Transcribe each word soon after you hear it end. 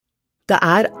Det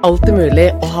alltid mulig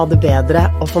å ha det bedre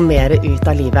og få mer ut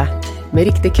av livet. Med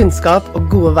riktig kunnskap og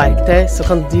gode verktøy så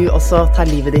kan du også ta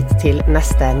livet ditt til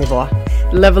neste nivå.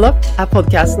 Level Up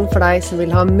podcasten for deg som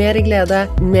vil ha mer glede,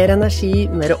 mer energi,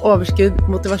 mer overskudd,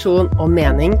 motivasjon og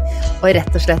mening, og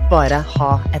rett og slett bare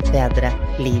ha et bedre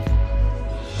liv.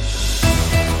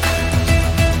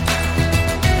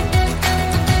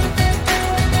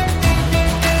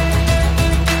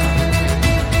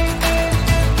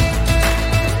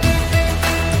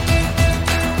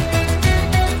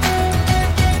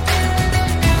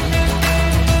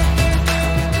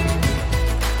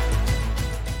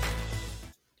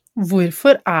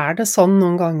 Hvorfor det sånn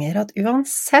noen ganger at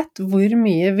uansett hvor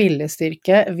mye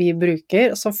viljestyrke vi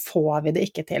bruker, så får vi det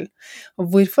ikke til?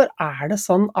 Og hvorfor det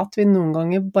sånn at vi noen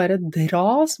ganger bare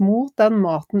dras mot den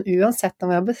maten, uansett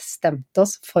om vi har bestemt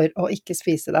oss for å ikke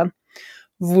spise den?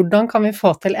 Hvordan kan vi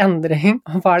få til endring,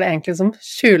 og hva det egentlig som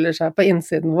skjuler seg på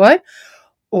innsiden vår?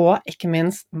 Og ikke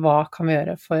minst, hva kan vi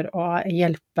gjøre for å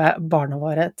hjelpe barna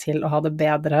våre til å ha det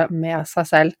bedre med seg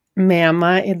selv? Med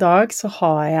meg I dag så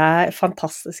har jeg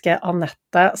fantastiske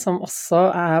Anette, som også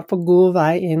på god vei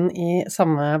inn I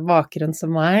samme bakgrunn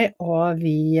som meg, og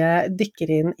vi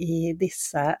dykker inn I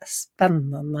disse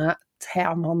spennende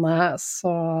temaene,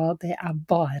 så det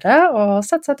bare å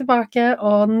sette seg tilbake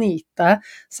og nyte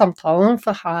samtalen,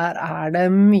 for her det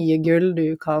mye gull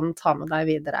du kan ta med deg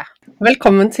videre.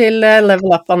 Velkommen til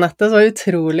Level Up, Anette. Så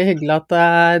utrolig hyggelig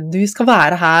at du skal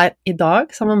være her I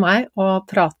dag sammen med meg og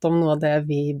prate om noe av det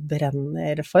vi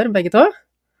brenner for, begge to.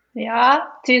 Ja,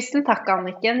 tusen takk,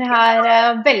 Anniken.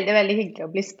 Jeg veldig, veldig hyggelig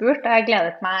å bli spurt, og jeg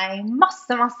gledet meg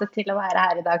masse til å være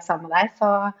her I dag sammen med deg,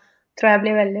 så tror jeg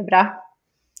blir veldig bra.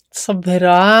 Så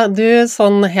bra. Du,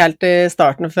 sånn helt I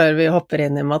starten før vi hopper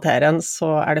inn I materien,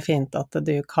 så det fint at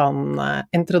du kan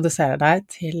introdusere deg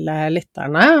til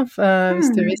lytterne,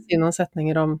 hvis du vil si noen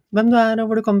setninger om hvem du og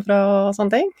hvor du kommer fra og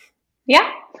sånne ting. Ja,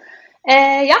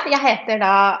 jeg heter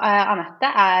da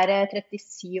Anette,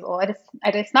 37 år,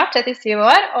 eller snart 37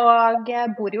 år, og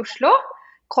bor I Oslo.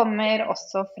 Kommer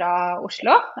også fra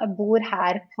Oslo. Jeg bor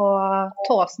her på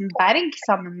Tåsenberg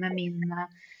sammen med min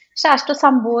kjæreste og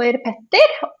samboer Petter,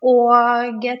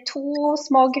 og 2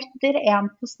 små gutter, en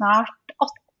på snart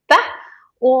 8,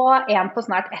 og en på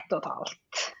snart 1,5.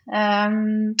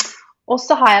 Og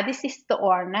så har jeg de siste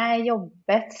årene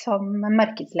jobbet som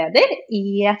markedsleder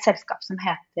I et selskap som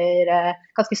heter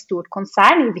ganske stort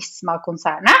konsern, I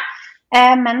Visma-konsernet,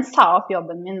 men sa opp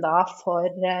jobben min da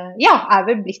for,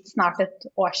 vel blitt snart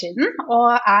et år siden,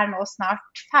 og nå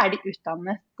snart ferdig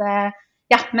utdannet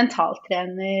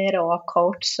mentaltrener og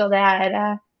coach, og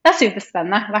det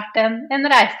superspennende, vært en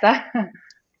reise.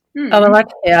 Ja, det har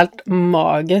vært helt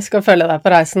magisk å følge deg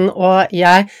på reisen, og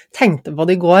jeg tenkte på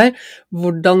det I går,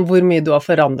 hvor mye du har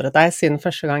forandret deg siden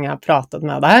første gang jeg har pratet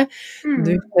med deg.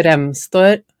 Du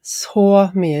fremstår så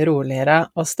mye roligere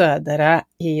og stødigere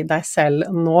I deg selv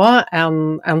nå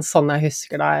enn sånn jeg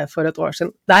husker deg for et år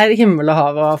siden. Det himmel og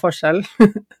hav og forskjell.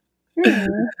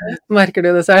 Merker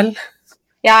du det selv?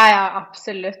 Ja,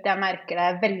 absolutt. Jeg merker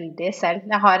det veldig selv.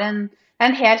 Jeg har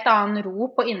en helt annen ro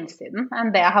på innsiden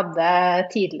enn det jeg hadde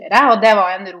tidligere, og det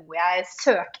var en ro jeg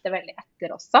søkte veldig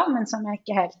etter også, men som jeg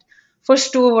ikke helt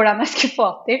forstod hvordan jeg skulle få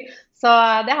til. Så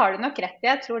det har du nok rett I.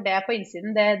 Jeg tror det på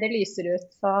innsiden, det lyser ut.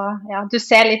 Så ja, du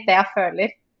ser litt det jeg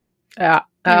føler. Ja,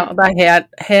 det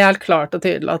helt klart og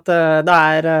tydelig at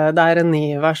det en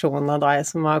ny versjon av deg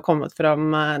som har kommet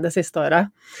frem det siste året.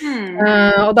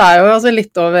 Og det jo altså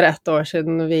litt over 1 år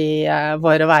siden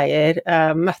våre veier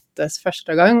møttes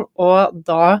første gang, og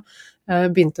da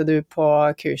begynte du på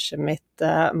kurset mitt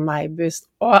MyBoost,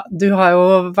 og du har jo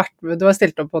du har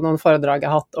stilt opp på noen foredrag jeg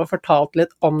har hatt og fortalt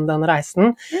litt om den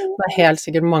reisen. Det helt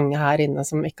sikkert mange her inne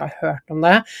som ikke har hørt om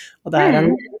det, og det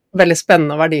en veldig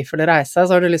spennende og verdifull reise,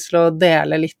 så har du lyst til å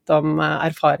dele litt om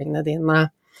erfaringene dine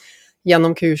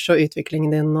gjennom kurs og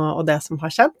utviklingen din og det som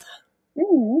har skjedd?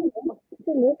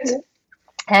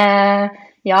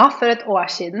 Ja, for et år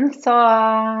siden, så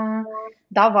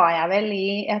da var jeg vel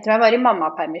jeg tror jeg var I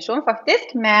mammapermisjon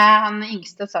faktisk, med den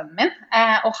yngste sønnen min,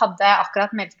 og hadde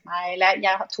akkurat meldt meg, eller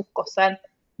jeg tok også en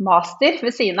master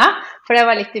ved siden av, for det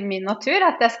var litt I min natur,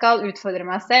 at jeg skal utfordre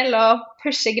meg selv og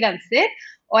pushe grenser,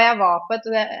 og jeg var på et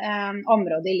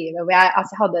område I livet hvor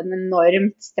jeg hadde en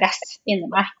enormt stress inni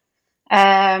meg.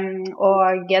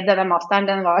 Og denne masteren,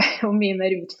 den var jo mye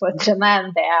mer utfordrende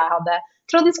enn det jeg hadde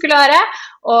trodd den skulle være,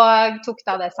 og tok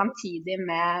da det samtidig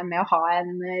med å ha en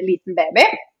liten baby.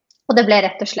 Og det ble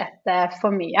rett og slett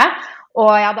for mye. Og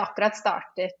jeg hadde akkurat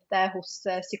startet hos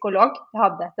psykolog. Jeg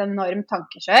hadde et enormt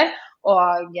tankekjør,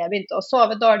 og jeg begynte å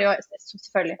sove dårlig. Og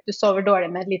selvfølgelig, du sover dårlig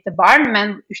med et lite barn,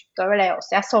 men utover det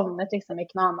også. Jeg sovnet liksom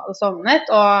ikke, noe annet hadde sovnet,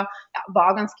 og ja,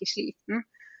 var ganske sliten.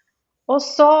 Og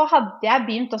så hadde jeg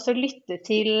begynt også å lytte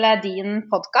til din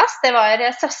podcast. Det var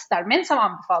søsteren min som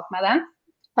anbefalte meg den.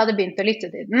 Jeg hadde begynt å lytte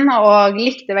til den, og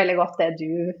likte veldig godt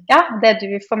det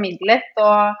du formidlet,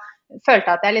 og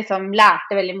følte at jeg liksom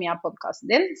lærte veldig mye av podcasten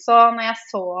din. Så når jeg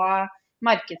så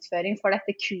markedsføring for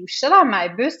dette kurset, da,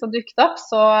 Meiboost, som dukket opp,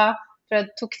 så tror jeg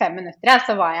det tok 5 minutter,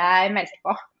 så var jeg meldt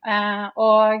på.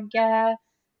 Og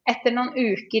etter noen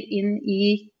uker inn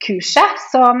i kurset,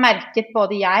 så merket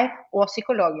både jeg og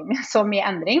psykologen min så mye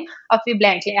endring, at vi ble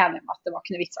egentlig enige om at det var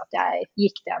ikke noe vits at jeg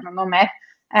gikk det gjennom noe mer.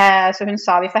 Så hun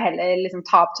sa vi får heller liksom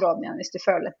ta opp tråden igjen hvis du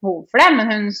føler et behov for det,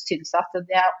 men hun syntes at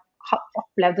det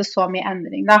opplevde så mye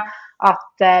endring da,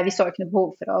 at vi så ikke noe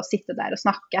behov for å sitte der og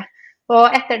snakke.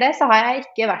 Og etter det så har jeg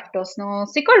ikke vært hos noen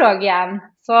psykolog igjen.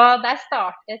 Så der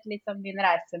startet liksom min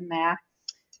reise med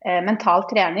mental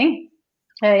trening.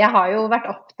 Jeg har jo vært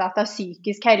opptatt av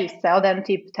psykisk helse og den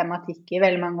type tematikk i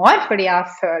veldig mange år, fordi jeg har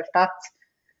følt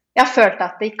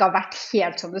at det ikke har vært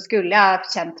helt som det skulle. Jeg har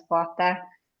kjent på at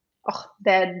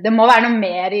det må være noe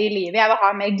mer i livet. Jeg vil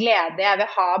ha mer glede, jeg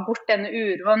vil ha bort denne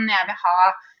uroen, jeg vil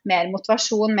ha mer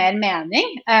motivasjon, mer mening.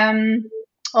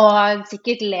 Og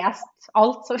sikkert lest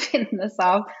alt som finnes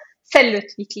av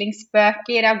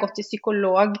selvutviklingsbøker. Jeg har gått til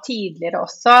psykolog tidligere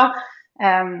også.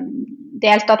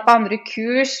 Deltatt på andre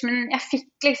kurs, men jeg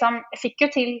fikk jo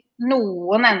til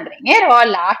noen endringer og har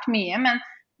lært mye, men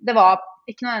det var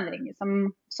ikke noen endringer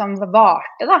som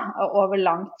varte da, over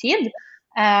lang tid.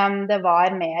 Det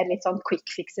var mer litt sånn quick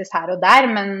fixes her og der,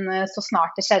 men så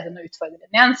snart det skjedde noe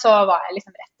utfordrende igjen, så var jeg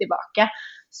liksom rett tilbake.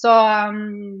 Så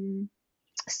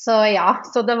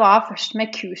det var først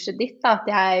med kurset ditt da, at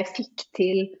jeg fikk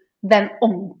til den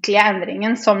ordentlige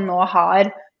endringen som nå har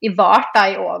vart da,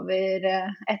 i over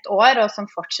et år, og som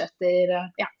fortsetter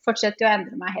å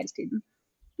endre meg hele tiden.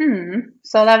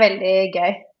 Så det er veldig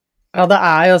gøy. Ja, det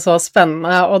er jo så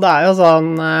spennende, og det er jo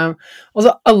sånn,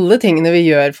 også alle tingene vi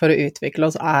gjør for å utvikle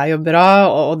oss er jo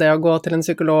bra, og det å gå til en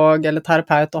psykolog eller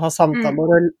terapeut og ha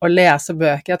samtaler og lese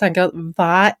bøker, jeg tenker at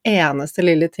hver eneste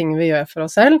lille ting vi gjør for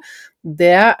oss selv,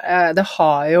 det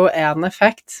har jo en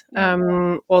effekt,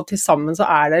 og til sammen så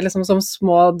er det liksom som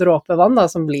små dråper vann da,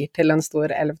 som blir til en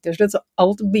stor elv til slutt, så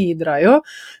alt bidrar jo,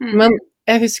 men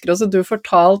jeg husker også at du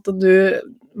fortalte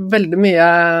veldig mye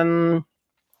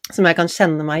som jeg kan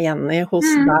kjenne meg igjen i hos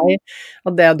deg,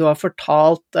 og det du har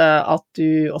fortalt, at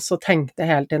du også tenkte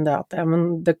hele tiden det at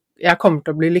jeg kommer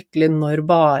til å bli lykkelig når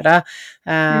bare,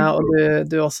 og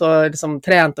du også liksom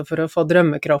trente for å få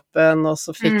drømmekroppen, og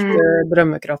så fikk du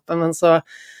drømmekroppen, men så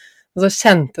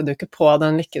kjente du ikke på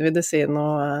den lykken. Vil du si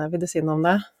noe om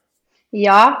det?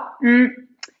 Ja,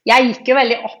 jeg gikk jo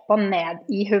veldig opp og ned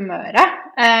i humøret,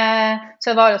 så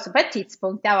det var også på et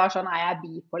tidspunkt jeg var sånn, er jeg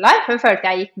bipolar? For jeg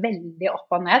følte jeg gikk veldig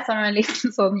opp og ned, som en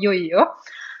liten sånn jojo,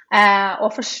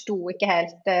 og forstod ikke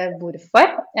helt hvorfor.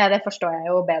 Det forstår jeg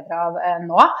jo bedre av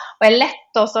nå, og jeg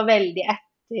lette også veldig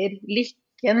etter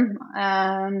lykken,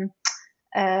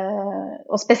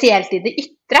 og spesielt i det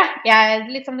ytre.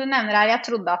 Litt som du nevner her, jeg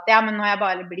trodde at men når jeg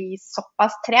bare blir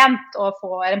såpass trent og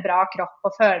får en bra kropp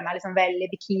og føler meg liksom vel i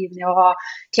bikini og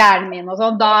klærne mine og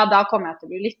sånn, da kommer jeg til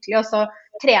å bli lykkelig. Og så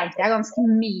trente jeg ganske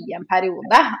mye en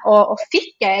periode, og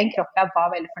fikk en kropp jeg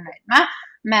var veldig fornøyd med,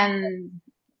 men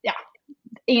ja,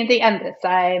 ingenting endret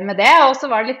seg med det. Og så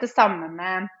var det litt det samme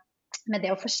med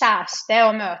det å få kjæreste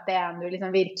og møte en du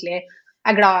liksom virkelig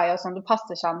er glad i og sånn, du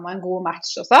passer sammen med en god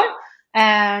match og sånn.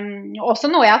 Også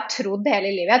noe jeg har trodd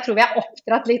hele livet. Jeg tror vi har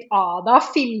oppdratt litt av det,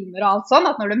 filmer og alt sånn,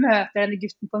 at når du møter denne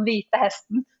gutten på den hvite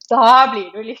hesten, da blir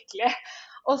du lykkelig.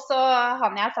 Og så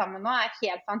han jeg er sammen med nå er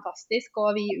helt fantastisk,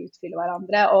 og vi utfyller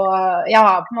hverandre, og jeg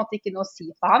har på en måte ikke noe å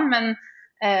si på han, men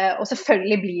og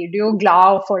selvfølgelig blir du jo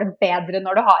glad og får det bedre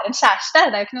når du har en kjæreste,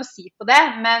 det er jo ikke noe å si på det,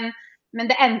 men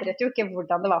det endret jo ikke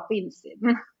hvordan det var på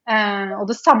innsiden. Og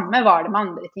det samme var det med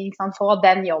andre ting, ikke sant? Få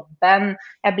den jobben,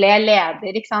 jeg ble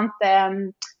leder, ikke sant?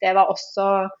 Det var også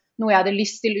noe jeg hadde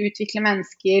lyst til å utvikle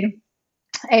mennesker,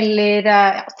 eller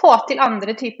få til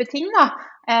andre typer ting da,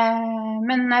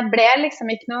 men jeg ble liksom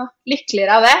ikke noe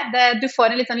lykkeligere av det. Du får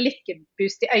en litt sånn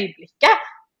lykkeboost i øyeblikket,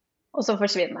 og så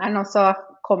forsvinner den, og så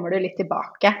kommer du litt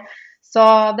tilbake. Så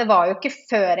det var jo ikke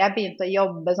før jeg begynte å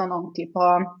jobbe sånn ordentlig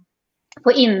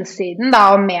på innsiden da,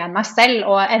 og med meg selv,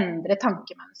 og endre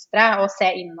tankemønstre og se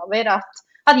innover at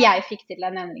jeg fikk til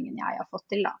den endringen jeg har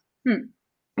fått til da.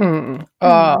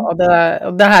 Og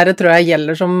det her tror jeg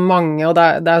gjelder så mange, og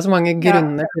det er så mange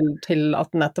grunner til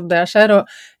at nettopp det skjer, og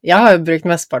jeg har jo brukt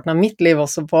mesteparten av mitt liv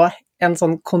også på en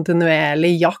sånn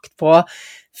kontinuerlig jakt på å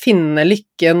finne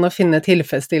lykken og finne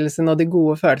tilfredsstillelsen og de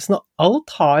gode følelsene, og alt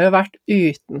har jo vært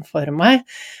utenfor meg,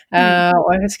 og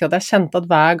jeg husker at jeg kjente at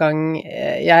hver gang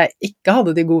jeg ikke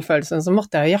hadde de gode følelsene, så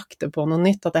måtte jeg jo jakte på noe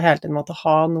nytt, at jeg hele tiden måtte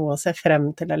ha noe å se frem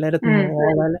til, eller et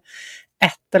mål, eller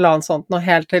et eller annet sånt, og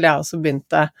helt til jeg også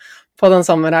begynte på den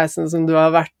samme reisen som du har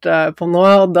vært på nå,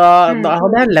 og da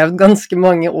hadde jeg levd ganske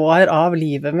mange år av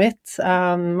livet mitt,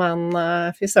 men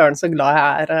fy søren så glad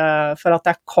jeg er for at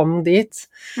jeg kom dit.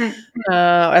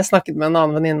 Og jeg snakket med en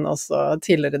annen venninne også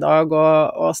tidligere i dag,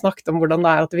 og snakket om hvordan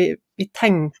det er at vi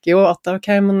tenker jo at ok,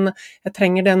 men jeg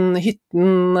trenger den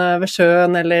hytten ved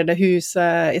sjøen, eller det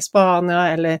huset i Spania,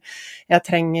 eller jeg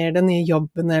trenger den nye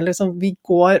jobben, eller sånn, vi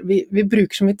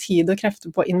bruker så mye tid og krefter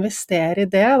på å investere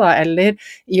i det da, eller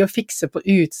i å fikse på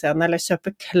utseende, eller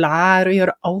kjøpe klær, og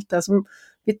gjøre alt det som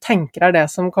vi tenker er det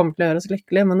som kommer til å gjøre oss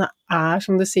lykkelige, men det er,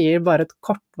 som du sier, bare et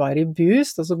kortvarig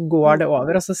boost, og så går det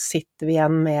over, og så sitter vi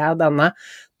igjen med denne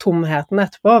tomheten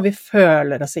etterpå, og vi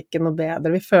føler oss ikke noe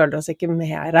bedre, vi føler oss ikke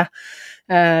mer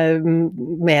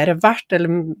verdt, eller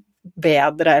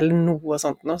bedre, eller noe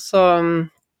sånt noe, så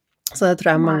det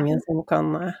tror jeg mange som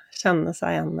kan kjenne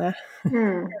seg igjen i.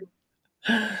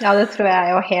 Ja, det tror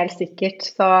jeg jo helt sikkert,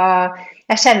 så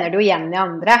jeg kjenner det jo igjen i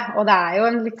andre, og det er jo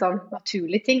en litt sånn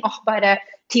naturlig ting, bare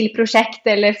til prosjekt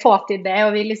eller få til det,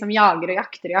 og vi liksom jager og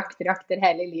jakter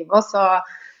hele livet, og så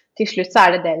til slutt så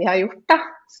er det vi har gjort da,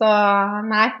 så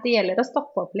nei, det gjelder å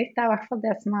stoppe opp litt, det er i hvert fall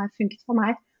det som har funket for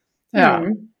meg. Ja,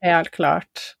 helt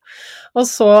klart. Og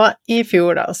så i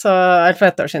fjor da, eller for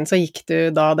 1 år siden, så gikk du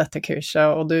da dette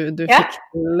kurset, og du fikk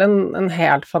til en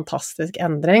helt fantastisk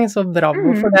endring, så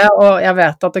bravo for det, og jeg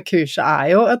vet at det kurset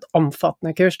er jo et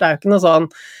omfattende kurs, det er jo ikke noe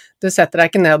sånn, du setter deg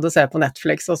ikke ned og ser på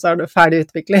Netflix, og så er du ferdig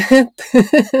utviklet.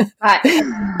 Nei,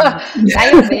 det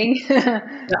er jobbing.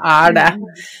 Det er det.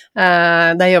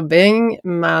 Det er jobbing,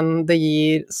 men det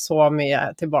gir så mye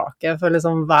tilbake, for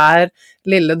liksom hver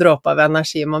lille dråpe av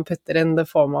energi man putter inn, det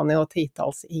får man jo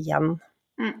titalls igjen.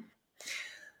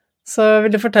 Så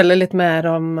vil du fortelle litt mer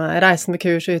om reisen med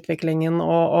kurs og utviklingen,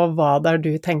 og hva der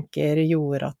du tenker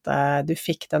gjorde at du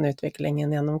fikk den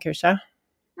utviklingen gjennom kurset?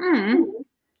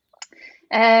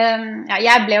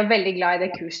 Jeg ble jo veldig glad i det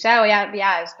kurset, og jeg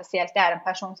er jo spesielt, jeg er en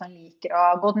person som liker å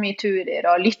gå mye turer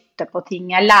og lytte på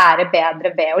ting, jeg lærer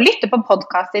bedre ved å lytte på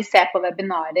podcaster, se på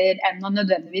webinarer, enn å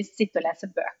nødvendigvis sitte og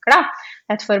lese bøker da,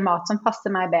 et format som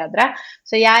passer meg bedre,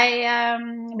 så jeg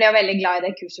ble jo veldig glad i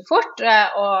det kurset fort,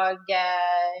 og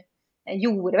jeg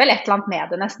gjorde vel et eller annet med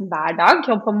det nesten hver dag,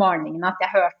 og på morgenen at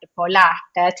jeg hørte på og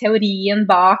lærte teorien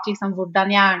bak liksom,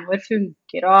 hvordan hjernen vår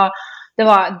funker, og det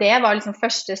var liksom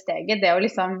første steget, det å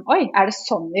liksom, oi, er det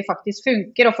sånn vi faktisk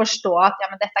funker, og forstå at, ja,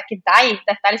 men dette er ikke deg,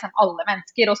 dette er liksom alle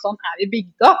mennesker, og sånn er vi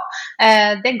bygd opp.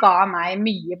 Det ga meg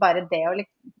mye, bare det å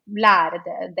lære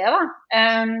det da.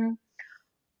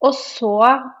 Og så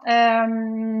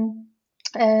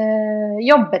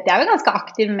jobbet jeg jo ganske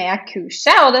aktivt med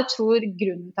kurset, og jeg tror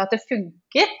grunnen til at det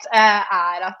funket,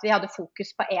 er at vi hadde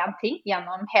fokus på én ting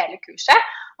gjennom hele kurset,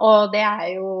 og det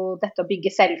er jo dette å bygge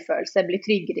selvfølelse, bli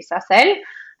tryggere i seg selv,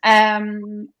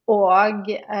 og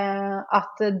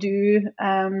at du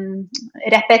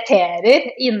repeterer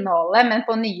innholdet, men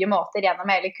på nye måter gjennom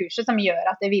hele kurset, som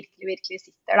gjør at det virkelig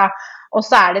sitter da. Og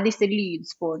så er det disse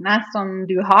lydsporene som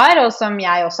du har, og som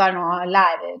jeg også er nå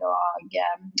lærer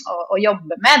å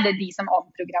jobbe med, det er de som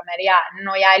omprogrammerer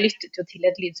hjernen, og jeg lyttet jo til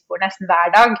et lydspor nesten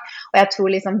hver dag, og jeg tror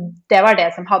liksom det var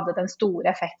det som hadde den store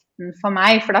effekten for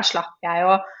meg, for da slapp jeg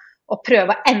å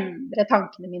prøve å endre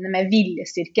tankene mine med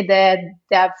viljestyrke. Det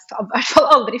har i hvert fall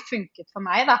aldri funket for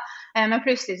meg da. Men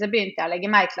plutselig så begynte jeg å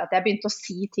legge merke til at jeg begynte å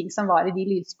si ting som var i de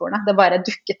lydsporene. Det bare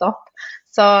dukket opp.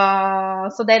 Så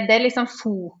det er liksom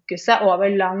fokuset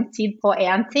over lang tid på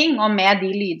en ting, og med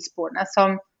de lydsporene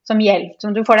som hjelper,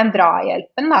 som du får den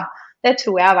drahjelpen da. Det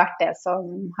tror jeg har vært det som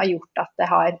har gjort at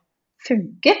det har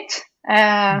funket.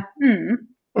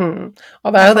 Og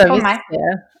det er jo det vi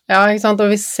ser. Ja, ikke sant, og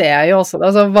vi ser jo også,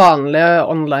 altså vanlige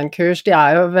online-kurs, de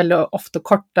er jo veldig ofte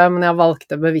korte, men jeg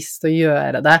valgte bevisst å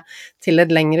gjøre det til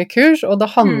et lengre kurs, og det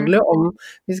handler jo om,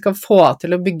 vi skal få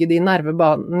til å bygge de nye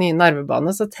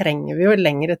nervebanene, så trenger vi jo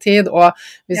lengre tid, og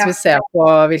hvis vi ser på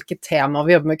hvilke tema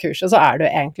vi jobber med kurset, så er det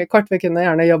jo egentlig kort, vi kunne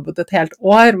gjerne jobbet et helt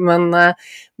år,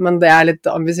 men det er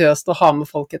litt ambisiøst å ha med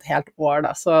folk et helt år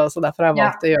da, så derfor har jeg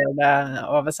valgt å gjøre det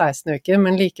over 16 uker,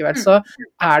 men likevel så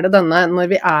er det denne,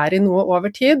 når vi er i noe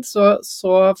over tid,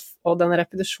 og den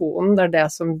repetisjonen, det er det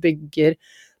som bygger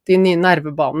de nye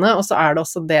nervebanene, og så er det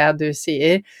også det du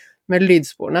sier med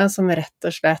lydsporene som rett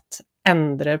og slett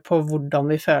endrer på hvordan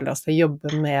vi føler oss til å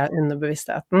jobbe med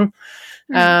underbevisstheten,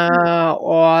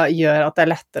 og gjør at det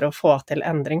er lettere å få til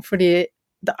endring, fordi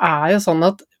det er jo sånn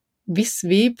at hvis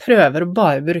vi prøver å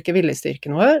bare bruke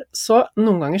viljestyrken vår, så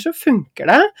noen ganger så funker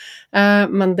det,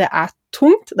 men det er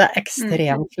tungt, det er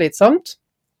ekstremt slitsomt.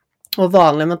 Og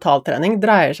vanlig mentaltrening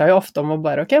dreier seg jo ofte om å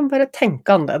bare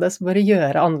tenke annerledes, bare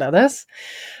gjøre annerledes.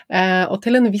 Og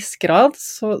til en viss grad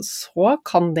så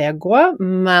kan det gå,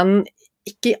 men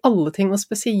ikke i alle ting, og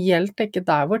spesielt ikke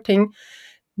der hvor ting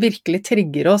virkelig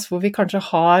trigger oss, hvor vi kanskje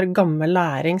har gammel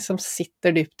læring som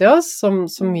sitter dypt i oss,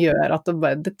 som gjør at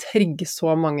det trigger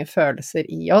så mange følelser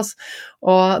i oss.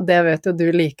 Og det vet jo du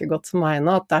like godt som meg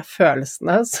nå, at det er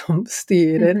følelsene som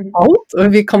styrer alt,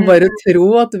 og vi kan bare tro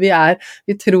at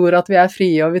vi tror at vi er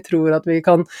frie, og vi tror at vi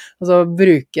kan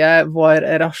bruke vår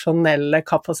rasjonelle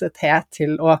kapasitet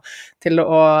til å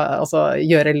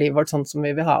gjøre livet vårt sånn som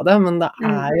vi vil ha det, men det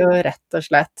er jo rett og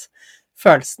slett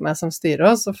følelsene som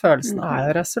styrer oss, og følelsene er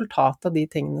jo resultatet av de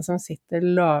tingene som sitter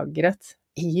lagret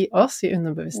i oss, i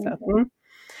underbevisstheten.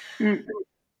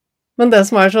 Men det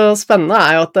som er så spennende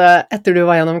er jo at etter du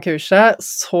var gjennom kurset,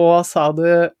 så sa du,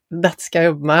 dette skal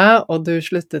jeg jobbe med, og du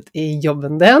sluttet i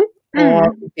jobben din,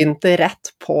 og begynte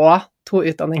rett på 2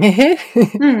 utdanninger.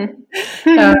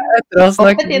 Etter å ha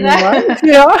snakket med meg.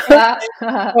 Ja.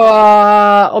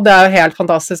 Og det er jo helt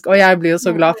fantastisk, og jeg blir jo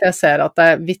så glad, for jeg ser at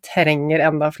vi trenger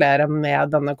enda flere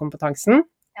med denne kompetansen.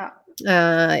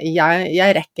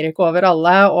 Jeg rekker ikke over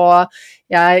alle, og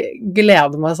jeg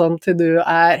gleder meg sånn til du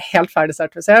er helt ferdig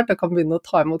sertifisert og kan begynne å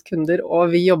ta imot kunder,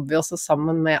 og vi jobber også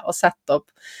sammen med å sette opp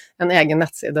en egen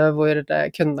nettside hvor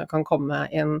kundene kan komme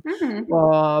inn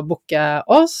og booke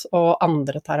oss og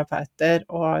andre terapeuter,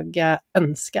 og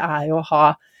ønsket er jo å ha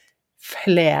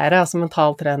flere,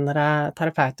 mentaltrenere,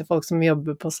 terapeuter, folk som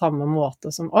jobber på samme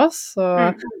måte som oss,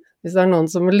 så hvis det er noen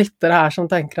som lytter her som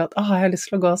tenker at jeg har lyst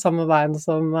til å gå samme veien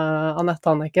som Anette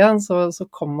Anniken, så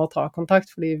kom og ta kontakt,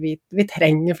 fordi vi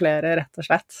trenger flere, rett og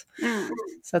slett.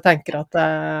 Så jeg tenker at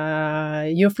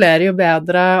jo flere, jo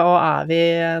bedre, og er vi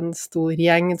en stor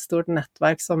gjeng, et stort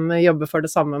nettverk som jobber for det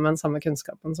samme med den samme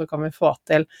kunnskapen, så kan vi få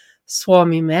til så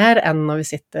mye mer enn når vi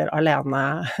sitter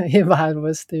alene i hver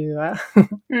vår stue.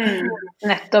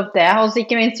 Nettopp det, og så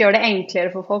ikke minst gjør det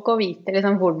enklere for folk å vite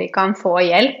liksom hvor de kan få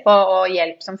hjelp, og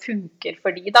hjelp som funker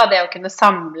for de da, det å kunne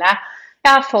samle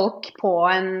folk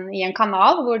i en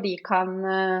kanal hvor de kan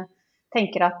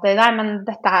tenke at nei, men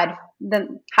dette her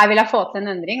vil jeg få til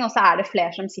en endring, og så er det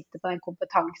flere som sitter på den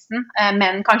kompetansen,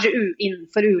 men kanskje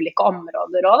innenfor ulike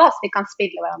områder også, så vi kan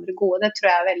spille hverandre gode. Det tror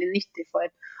jeg er veldig nyttig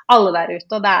for alle der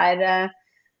ute, og jeg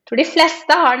tror de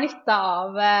fleste har nytte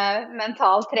av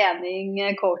mental trening,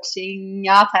 coaching,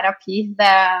 terapi.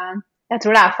 Jeg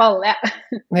tror det er for alle,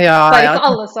 Bare ikke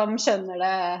alle som skjønner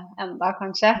det enda,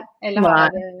 kanskje, eller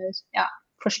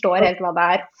forstår helt hva det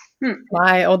er.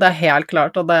 Nei, og det er helt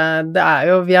klart, og det er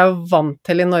jo, vi er jo vant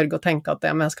til i Norge å tenke at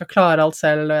jeg skal klare alt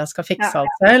selv, og jeg skal fikse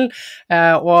alt selv,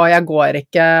 og jeg går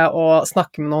ikke og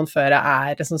snakker med noen før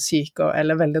jeg er syk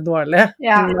eller veldig dårlig,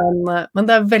 men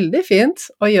det er veldig fint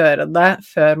å gjøre det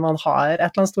før man har et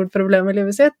eller annet stort problem i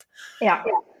livet sitt.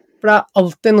 For det er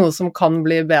alltid noe som kan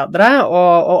bli bedre,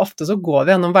 og ofte så går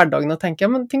vi gjennom hverdagen og tenker,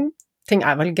 men ting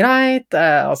er vel greit,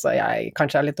 jeg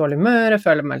kanskje er litt dårlig i humør, jeg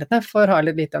føler meg litt nedfor, har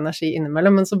litt lite energi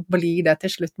innimellom, men så blir det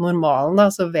til slutt normalen da,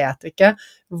 så vet vi ikke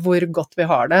hvor godt vi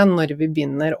har det når vi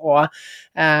begynner å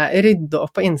rydde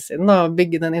opp på innsiden da,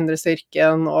 bygge den indre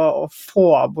styrken og få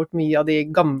bort mye av de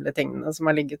gamle tingene som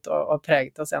har ligget og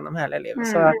preget oss gjennom hele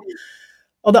livet.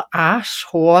 Og det er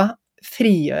så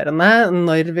frigjørende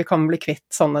når vi kan bli kvitt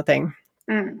sånne ting.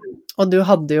 Og du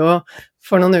hadde jo,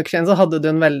 for noen uker siden så hadde du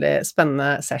en veldig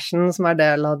spennende session som er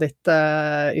del av ditt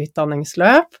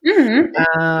utdanningsløp,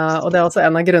 og det er også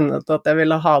en av grunnene til at jeg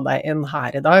ville ha deg inn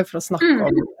her i dag for å snakke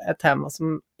om et tema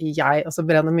som jeg også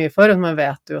brenner mye for, men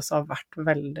vet du også har vært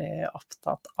veldig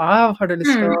opptatt av. Har du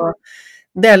lyst til å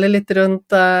dele litt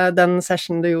rundt den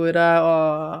session du gjorde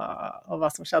og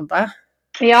hva som skjedde?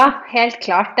 Ja, helt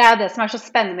klart. Det er det som er så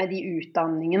spennende med de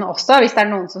utdanningene også, hvis det er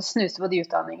noen som snuser på de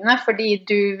utdanningene, fordi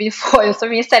vi får jo så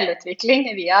mye selvutvikling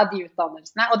via de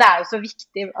utdannelsene, og det er jo så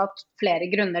viktig at flere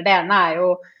grunner. Det ene er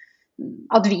jo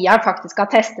at vi faktisk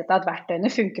har testet at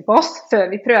verktøyene funker på oss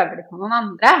før vi prøver det på noen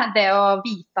andre. Det å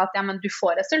vite at du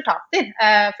får resultater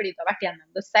fordi du har vært gjennom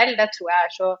det selv, det tror jeg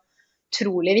er så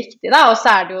utrolig viktig da. Og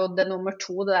så er det jo det nummer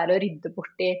 2, det der å rydde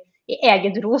bort i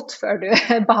eget rot før du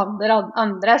behandler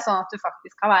andre, sånn at du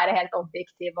faktisk kan være helt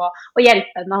objektiv og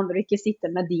hjelpe den andre og ikke sitte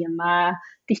med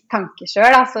ditt tanke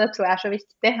selv. Så det tror jeg er så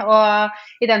viktig.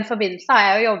 Og i den forbindelse har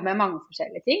jeg jo jobbet med mange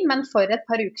forskjellige ting, men for et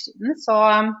par uker siden så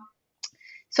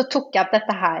så tok jeg opp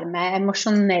dette her med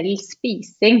emosjonell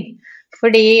spising.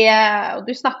 Fordi, og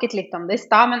du snakket litt om det i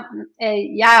stad, men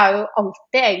jeg har jo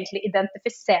alltid egentlig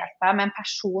identifisert meg med en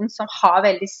person som har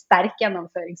veldig sterk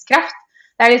gjennomføringskraft.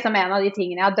 Det er liksom en av de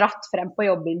tingene jeg har dratt frem på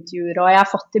jobbintervjuer, og jeg har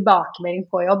fått tilbakemelding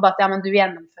på jobb, at ja, men du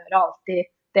gjennomfører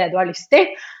alltid det du har lyst til.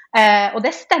 Og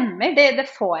det stemmer, det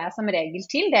får jeg som regel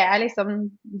til. Det er liksom,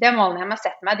 det målene jeg må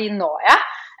sette meg, de når jeg.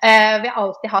 Vi har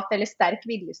alltid hatt veldig sterk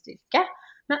viljestyrke.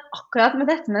 Men akkurat med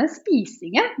dette med den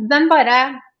spisingen, den bare,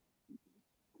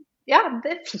 ja,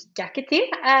 det fikk jeg ikke til.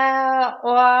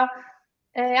 Og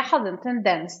jeg hadde en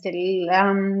tendens til,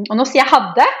 og nå sier jeg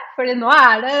hadde, fordi nå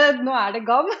er det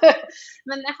gamm,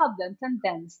 men jeg hadde en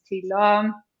tendens til å,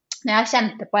 når jeg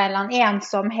kjente på en eller annen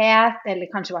ensomhet,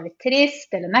 eller kanskje var litt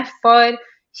trist, eller nedfor,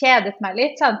 kjedet meg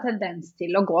litt, så hadde jeg en tendens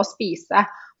til å gå og spise.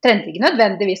 Det trengte ikke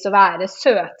nødvendigvis å være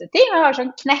søte ting, men det var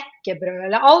sånn knekkebrød,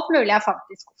 eller alt mulig jeg fant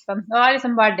i skuffen. Det var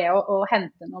liksom bare det å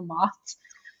hente noe mat.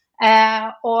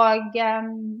 Og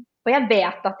jeg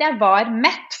vet at jeg var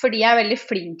mett, fordi jeg er veldig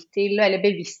flink til, eller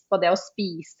bevisst på det å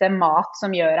spise mat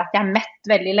som gjør at jeg er mett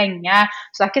veldig lenge.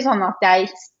 Så det er ikke sånn at jeg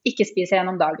ikke spiser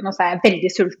gjennom dagen, og så er jeg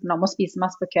veldig sulten om å spise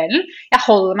masse på kvelden. Jeg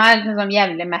holder meg liksom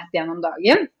jevnlig mett gjennom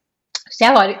dagen. Så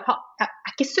jeg er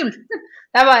ikke sulten.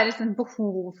 Det er bare liksom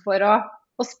behov for å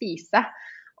spise.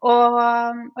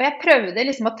 Og jeg prøvde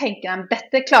liksom å tenke,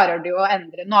 dette klarer du å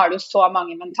endre. Nå har du så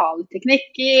mange mentale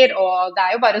teknikker, og det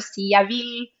er jo bare å si jeg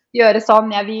vil gjøre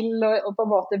sånn jeg vil, og på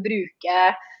en måte bruke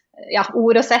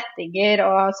ord og settinger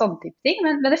og sånne type ting,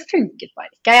 men det funket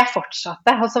bare ikke. Jeg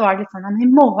fortsatte, og så var det litt sånn, i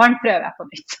morgen prøver jeg på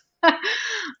nytt.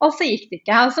 Og så gikk det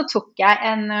ikke, og så tok jeg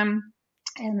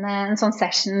en sånn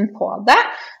session på det,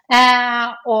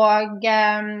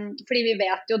 fordi vi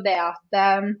vet jo det at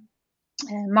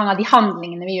mange av de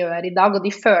handlingene vi gjør i dag, og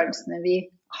de følelsene vi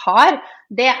har,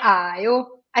 det er jo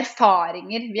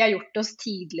erfaringer vi har gjort oss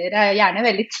tidligere, gjerne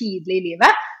veldig tidlig i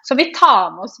livet, så vi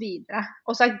tar med oss videre,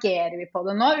 og så agerer vi på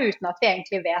det nå, uten at vi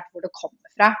egentlig vet hvor det kommer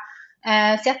fra.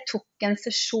 Så jeg tok en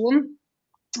sesjon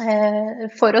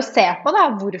for å se på da,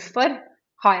 hvorfor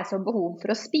har jeg så behov for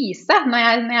å spise, når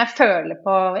jeg føler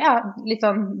på litt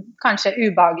sånn kanskje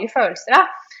ubehagelige følelser da.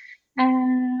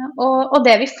 Og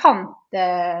det vi fant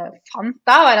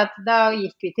da, var at da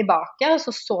gikk vi tilbake, og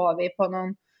så vi på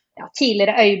noen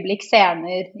tidligere øyeblikk,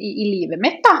 scener i livet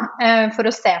mitt da, for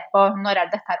å se på når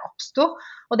dette her oppstod.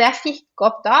 Og det jeg fikk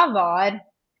opp da var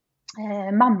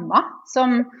mamma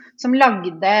som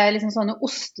lagde liksom sånne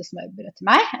ostesmørbrød til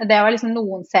meg. Det var liksom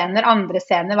noen scener, andre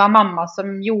scener var mamma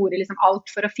som gjorde liksom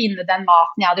alt for å finne den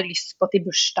maten jeg hadde lyst på til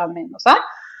bursdagen min og sånn.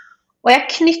 Og jeg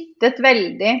knyttet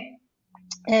veldig,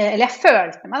 eller jeg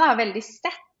følte meg da veldig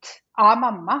sett av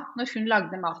mamma når hun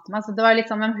lagde mat til meg. Så det var litt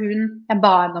sånn jeg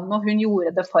ba henne om noe, hun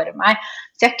gjorde det for meg.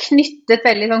 Så jeg knyttet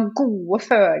veldig sånn gode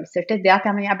følelser til det at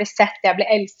jeg blir sett, jeg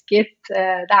blir elsket,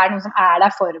 det er noe som er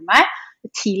der for meg,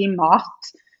 til mat.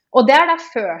 Og det har da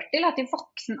ført til at i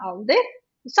voksen alder,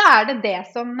 så er det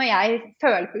som når jeg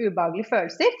føler på ubehagelige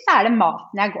følelser, så er det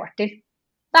maten jeg går til.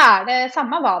 Da er det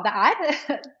samme hva det er,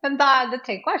 men det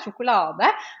trenger ikke å være sjokolade,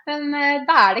 men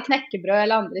da er det knekkebrød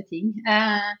eller andre ting.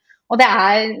 Og det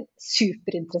er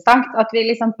superinteressant at vi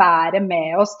liksom bærer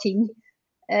med oss ting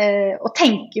og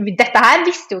tenker, dette her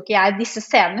visste jo ikke jeg, disse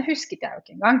scenene husket jeg jo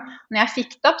ikke engang. Når jeg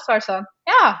fikk det opp, så var det sånn,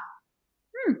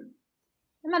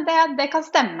 men det kan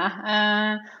stemme.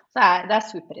 Så det er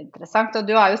superinteressant, og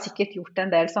du har jo sikkert gjort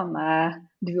en del sånne,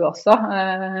 du også,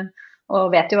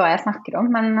 og vet jo hva jeg snakker om,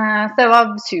 men så det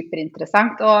var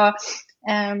superinteressant, og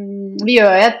vi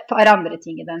gjør jo et par andre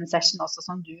ting i den sessionen også,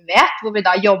 som du vet, hvor vi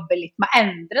da jobber litt med å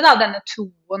endre da, denne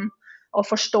troen og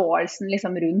forståelsen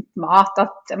liksom rundt mat,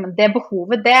 at det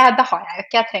behovet, det har jeg jo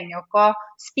ikke. Jeg trenger jo ikke å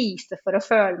spise for å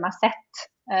føle meg sett.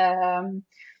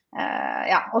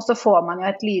 Og så får man jo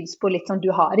et lydspor litt som du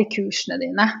har i kursene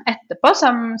dine etterpå,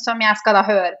 som jeg skal da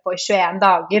høre på i 21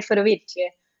 dager for å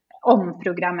virkelig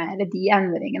omprogrammere de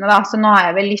endringene da. Så nå har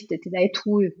jeg vel lyttet til det i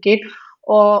 2 uker,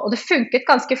 og det funket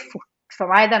ganske fort for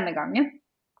meg denne gangen.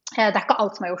 Det er ikke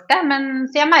alt som har gjort det, men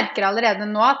så jeg merker allerede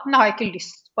nå at jeg har ikke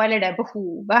lyst på, eller det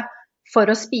behovet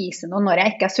for å spise noe når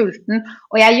jeg ikke er sulten,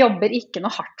 og jeg jobber ikke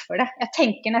noe hardt for det. Jeg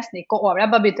tenker nesten ikke over det,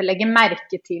 jeg bare begynte å legge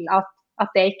merke til at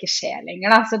det ikke skjer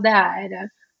lenger da. Så det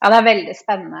er veldig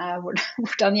spennende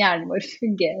hvordan hjernen vår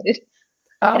fungerer,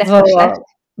 rett og slett.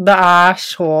 Det er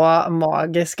så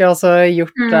magisk. Jeg har også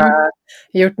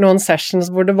gjort noen sessions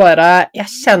hvor det bare, jeg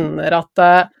kjenner at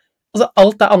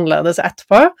alt er annerledes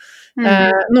etterpå.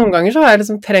 Noen ganger så har jeg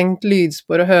liksom trengt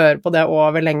lydspor og høre på det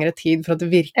over lengre tid for at det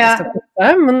virkelig skal putte,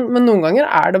 men noen ganger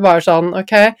er det bare sånn,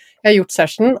 ok, jeg har gjort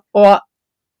session, og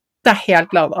Det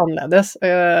helt annerledes.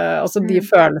 Altså de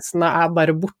følelsene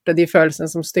bare borte, de følelsene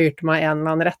som styrte meg i en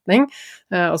eller annen retning,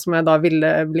 og som jeg da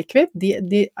ville bli kvitt,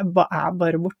 de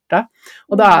bare borte.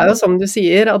 Og det jo som du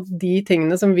sier, at de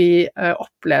tingene som vi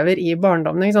opplever i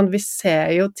barndommen, ikke sant? Vi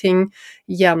ser jo ting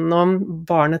gjennom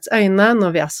barnets øyne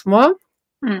når vi små,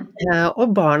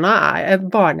 og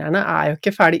barnehjerne jo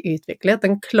ikke ferdig utviklet,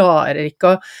 den klarer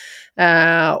ikke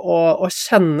å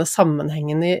kjenne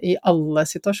sammenhengen i alle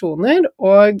situasjoner,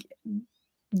 og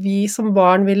vi som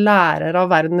barn, vi lærer av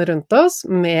verden rundt oss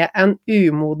med en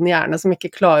umoden hjerne som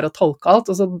ikke klarer å tolke alt,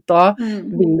 og så da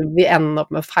vil vi ende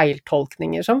opp med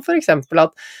feiltolkninger, som for eksempel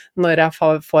at når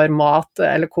jeg får mat,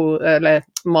 eller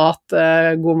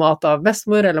god mat av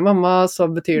bestemor eller mamma, så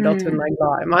betyr det at hun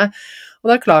glad i meg. Og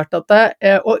det klart at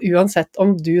og uansett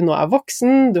om du nå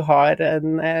voksen, du har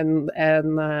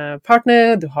en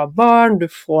partner, du har barn, du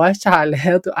får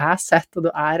kjærlighet, du sett og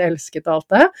du elsket og alt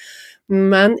det,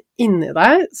 men inni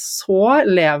deg så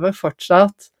lever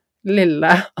fortsatt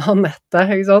lille Anette,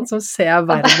 ikke sant, som ser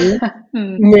verden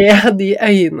med de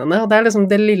øynene, og det liksom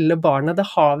det lille barnet, det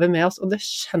har vi med oss, og det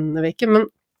skjønner vi ikke, men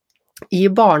i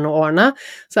barneårene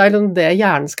så liksom det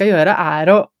hjernen skal gjøre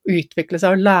å utvikle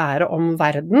seg og lære om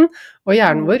verden, og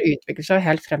hjernen vår utvikler seg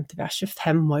helt frem til vi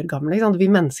 25 år gamle, ikke sant? Vi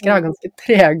mennesker ganske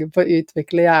trege på å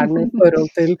utvikle hjernen i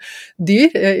forhold til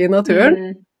dyr i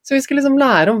naturen, så vi skal liksom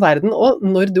lære om verden, og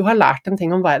når du har lært en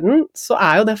ting om verden, så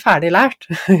jo det ferdig lært,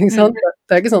 ikke sant?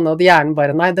 Det ikke sånn at hjernen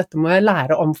bare, nei, dette må jeg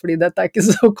lære om, fordi dette ikke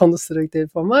så konstruktivt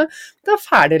for meg, det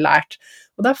ferdig lært.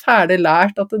 Og det ferdig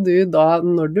lært at du da,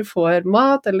 når du får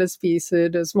mat eller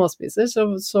småspiser,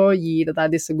 så gir det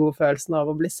deg disse gode følelsene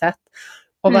av å bli sett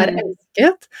og være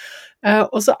elsket.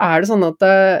 Og så det sånn at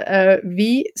vi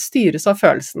styres av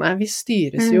følelsene. Vi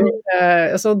styres jo,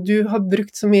 altså du har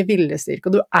brukt så mye viljestyrke,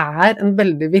 og du en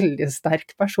veldig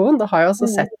viljesterk person, det har jeg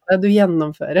også sett det, du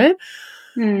gjennomfører.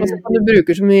 Og så kan du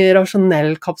bruke så mye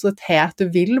rasjonell kapasitet du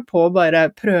vil på å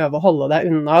bare prøve å holde deg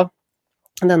unna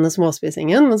denne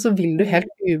småspisingen, men så vil du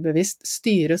helt ubevisst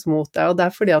styres mot det, og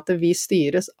det fordi at vi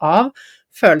styres av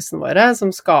følelsene våre som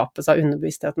skapes av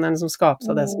underbevisstheten, eller som skapes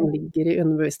av det som ligger i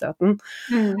underbevisstheten.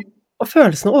 Og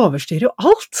følelsene overstyrer jo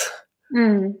alt.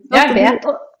 Jeg vet.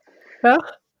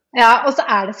 Ja, og så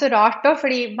det så rart da,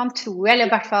 fordi man tror, eller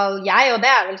i hvert fall jeg, og det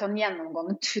vel sånn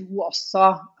gjennomgående tro også,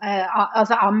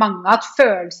 altså av mange, at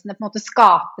følelsene på en måte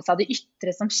skapes av det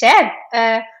ytre som skjer.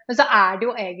 Men så det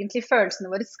jo egentlig,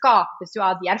 følelsene våre skapes jo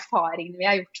av de erfaringene vi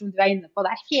har gjort, som du inne på,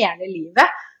 det hele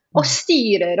livet, og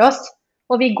styrer oss.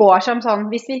 Og vi går som sånn,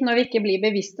 når vi ikke blir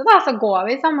bevisste da, så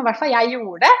går vi som, i hvert fall jeg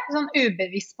gjorde det, sånn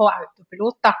ubevisst på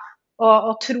autopilot da,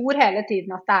 og tror hele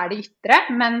tiden at det det ytre,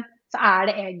 men så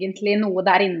det egentlig noe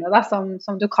der inne da,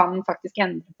 som du kan faktisk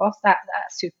endre på, så det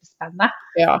superspennende.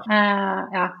 Ja.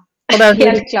 Og det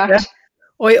helt klart.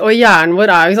 Og hjernen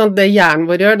vår jo sånn, det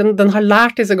hjernen vår gjør, den har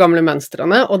lært disse gamle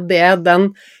mønstrene, og det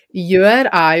den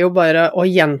gjør jo bare å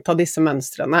gjenta disse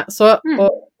mønstrene. Så,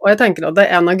 og jeg tenker at det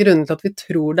en av grunnene til at vi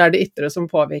tror det det ytre som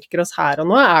påvirker oss her og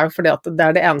nå, jo fordi at det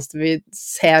det eneste vi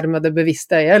ser med det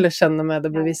bevisste øyet, eller skjønner med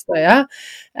det bevisste øyet.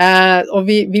 Og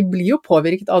vi blir jo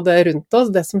påvirket av det rundt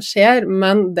oss, det som skjer,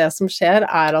 men det som skjer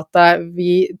at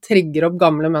vi trigger opp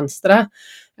gamle mønstre,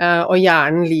 og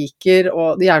hjernen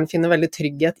hjernen finner veldig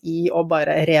trygghet i å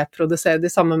bare reprodusere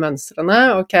de samme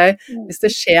mønstrene. Ok, hvis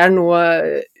det skjer noe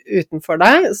utenfor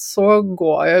deg, så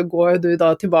går du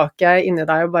da tilbake inni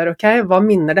deg og bare, ok, hva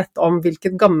minner dette om?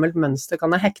 Hvilket gammelt mønster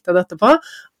kan jeg hekte dette på?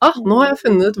 Nå har jeg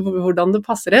funnet ut hvordan det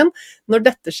passer inn. Når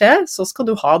dette skjer, så skal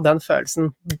du ha den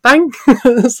følelsen. Bang!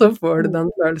 Så får du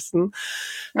den følelsen.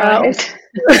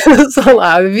 Sånn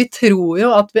vi. Vi tror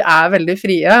jo at vi veldig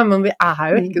frie, men vi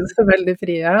jo ikke så veldig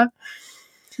frie.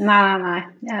 Nei.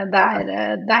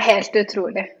 Det helt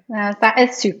utrolig. Det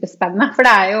superspennende, for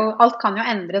alt kan jo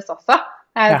endres også.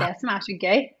 Det jo det som så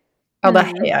gøy. Ja, det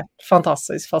helt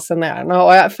fantastisk fascinerende,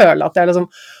 og jeg føler at jeg liksom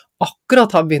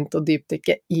akkurat har begynt å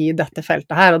dypdykke i dette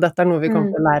feltet her, og dette noe vi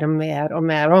kommer til å lære mer og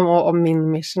mer om, og min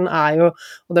mission jo,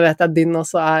 og det vet jeg din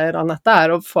også Anette,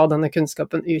 å få denne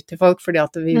kunnskapen ut til folk, fordi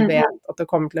at vi vet at det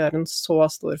kommer til å gjøre en så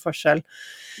stor forskjell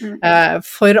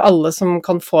for alle som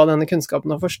kan få denne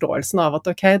kunnskapen og forståelsen av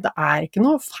at ok, det ikke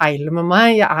noe feil med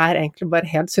meg, jeg egentlig bare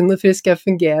helt sunn og frisk, jeg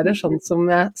fungerer sånn som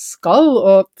jeg skal,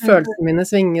 og følelsene mine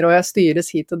svinger, og jeg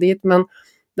styres hit og dit, men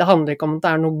det handler ikke om at det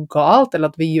noe galt, eller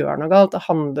at vi gjør noe galt, det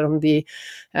handler om de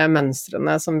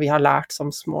mønstrene som vi har lært som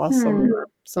små,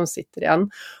 som sitter igjen.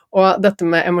 Og dette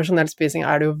med emosjonell spising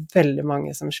det jo veldig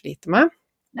mange som sliter med.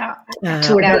 Ja, jeg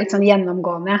tror det litt sånn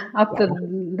gjennomgående, at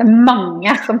det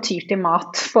mange som tyr til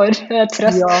mat for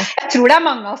trøst. Ja. Jeg tror det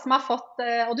mange som har fått,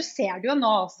 og du ser det jo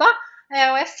nå også, Og jeg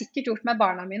har sikkert gjort med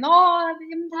barna mine,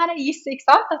 det her is, ikke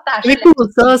sant? At det så Vi lett å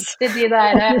koser oss. si til de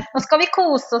der, nå skal vi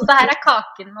kose oss, og her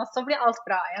kaken, og så blir alt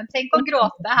bra igjen. Tenk å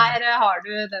gråte, her har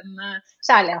du den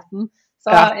kjærligheten.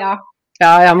 Så ja,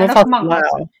 jeg må det fatte mange meg,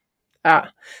 også. ja.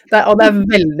 Og det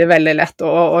veldig, veldig lett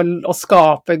å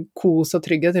skape kos og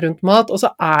trygghet rundt mat, og så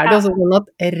det også sånn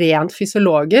at rent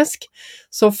fysiologisk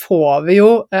så får vi jo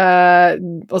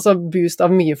altså boost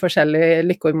av mye forskjellige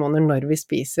lykkehormoner når vi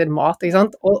spiser mat, ikke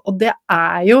sant? Og det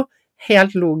jo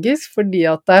helt logisk, fordi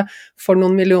at for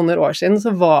noen millioner år siden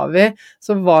så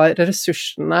var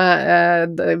ressursene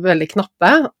veldig knappe,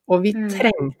 og vi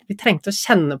trengte å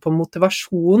kjenne på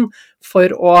motivasjon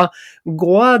for å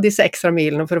gå disse ekstra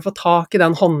milene for å få tak i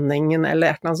den honningen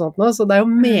eller et eller annet sånt noe. Så det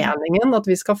jo meningen at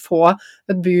vi skal få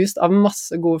et boost av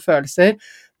masse gode følelser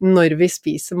når vi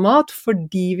spiser mat,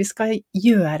 fordi vi skal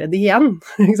gjøre det igjen,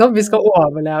 ikke sant? Vi skal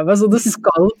overleve, så det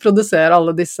skal produsere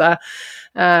alle disse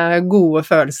gode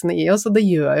følelsene i oss, og det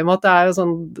gjør jo med at det jo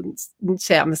sånn, den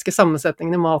kjemiske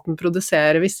sammensetningen i maten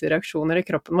produserer visse reaksjoner i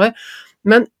kroppen vår,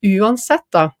 men uansett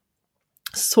da,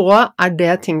 så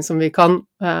det ting som vi kan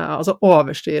altså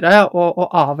overstyre og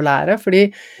avlære, fordi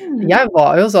jeg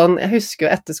var jo sånn, jeg husker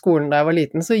jo etter skolen da jeg var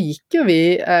liten, så gikk jo vi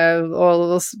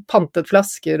og pantet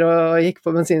flasker og gikk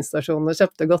på bensinstasjonen og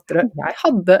kjøpte godteri. Jeg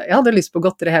hadde lyst på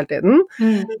godteri hele tiden,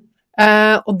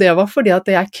 og det var fordi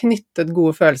at jeg knyttet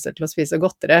gode følelser til å spise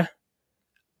godteri.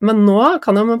 Men nå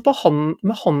kan jeg med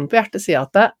hånden på hjertet si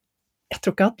at jeg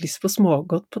tror ikke jeg har hatt lyst på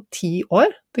smågodt på 10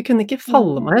 år. Det kunne ikke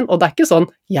falle meg inn. Og det ikke sånn,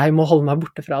 jeg må holde meg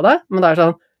borte fra det, men det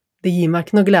sånn, det gir meg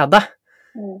ikke noe glede.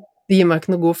 Det gir meg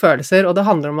ikke noe gode følelser, og det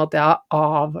handler om at jeg har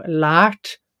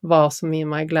avlært hva som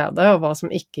gir meg glede, og hva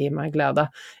som ikke gir meg glede.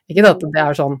 Ikke at det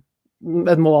sånn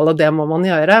et mål, og det må man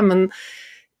gjøre, men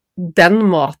den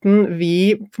maten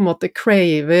vi på en måte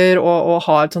craver og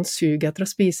har et sånt sug etter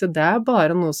å spise, det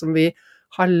bare noe som vi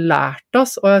har lært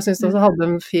oss, og jeg synes du også hadde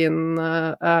en fin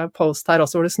post her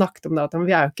også, hvor du snakket om det, at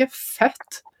vi jo ikke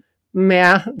født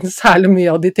med særlig mye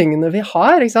av de tingene vi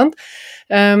har, ikke sant?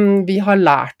 Vi har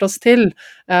lært oss til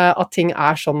at ting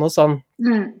sånn og sånn.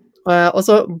 Og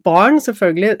så barn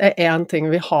selvfølgelig en ting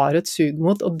vi har et sug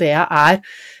mot, og det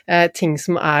ting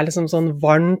som liksom sånn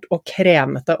varmt og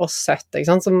kremete og søtt,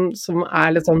 ikke sant? Som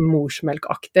litt sånn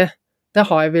morsmelkaktig. Det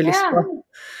har vi lyst på.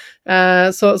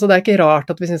 Så det ikke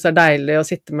rart at vi synes det deilig å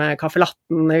sitte med kaffe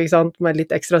latten, ikke sant, med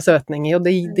litt ekstra søtning i, og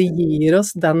det gir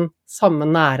oss den samme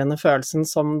nærende følelsen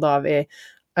som da vi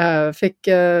fikk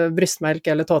brystmelk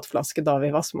eller tåteflaske da vi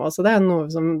var små, så det noe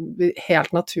som vi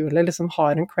helt naturlig liksom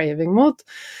har en craving mot.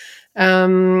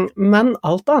 Men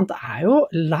alt annet jo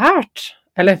lært,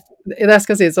 eller det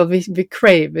skal sies at vi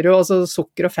craver jo også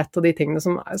sukker og fett og de tingene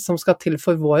som skal til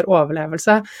for vår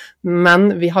overlevelse, men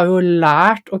vi har jo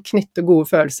lært å knytte gode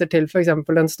følelser til for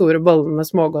eksempel den store bollen med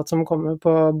smågodt som kommer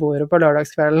på bordet på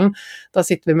lørdagskvelden. Da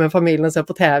sitter vi med familien og ser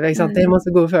på TV, ikke sant? Det gir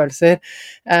masse gode følelser.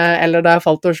 Eller da jeg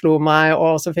falt og slo meg,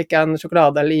 og så fikk jeg en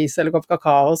sjokolade eller is eller kopp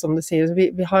kakao, som du sier.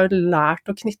 Vi har lært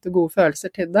å knytte gode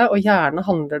følelser til det, og gjerne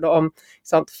handler det om,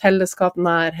 ikke sant, fellesskap,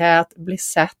 nærhet, bli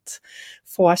sett,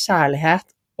 få kjærlighet.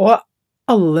 Og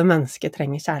alle mennesker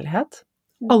trenger kjærlighet.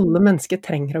 Alle mennesker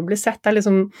trenger å bli sett. Det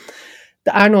liksom,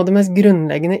 det noe av det mest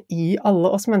grunnleggende i alle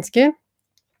oss mennesker.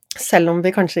 Selv om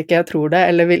vi kanskje ikke tror det,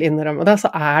 eller vil innrømme det, så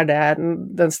det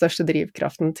den største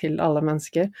drivkraften til alle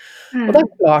mennesker. Og det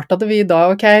klart at vi da,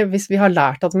 ok, hvis vi har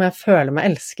lært at jeg føler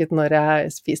meg elsket når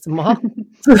jeg spiser mat,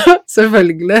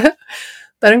 selvfølgelig,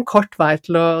 det en kort vei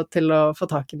til å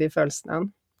få tak i de følelsene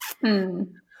igjen.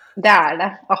 Det det,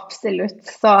 absolutt.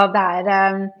 Så det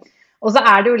og så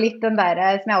det jo litt den der,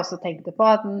 som jeg også tenkte på,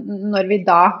 at når vi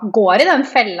da går i den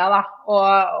fella da,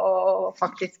 og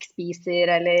faktisk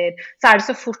spiser, eller, så det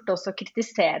så fort også å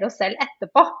kritisere oss selv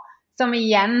etterpå, som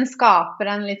igjen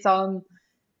skaper en litt sånn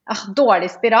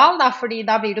dårlig spiral, da, fordi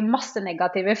da blir det masse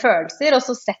negative følelser, og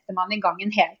så setter man i gang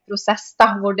en hel prosess, da,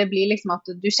 hvor det blir liksom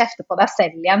at du kjefter på deg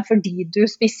selv igjen fordi du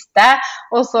spiste,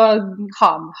 og så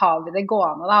har vi det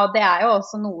gående, da, og det jo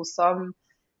også noe som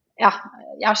jeg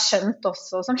har skjønt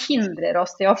også, som hindrer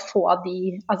oss til å få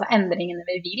de endringene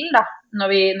vi vil, da,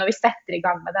 når vi setter i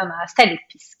gang med denne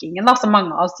selvpiskingen, da, som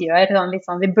mange av oss gjør, litt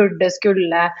sånn vi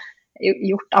skulle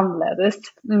gjort annerledes.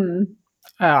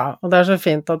 Ja, og det så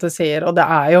fint at du sier, og det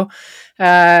jo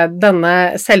denne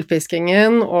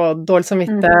selvpiskingen og dårlig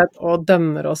samvittighet og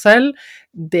dømmer oss selv,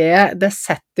 det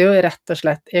setter jo rett og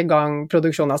slett i gang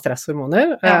produksjon av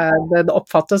stresshormoner. Det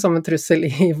oppfattes som en trussel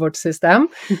i vårt system,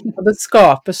 og det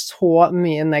skaper så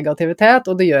mye negativitet,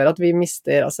 og det gjør at vi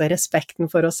mister altså,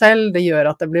 respekten for oss selv, det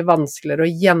gjør at det blir vanskeligere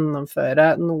å gjennomføre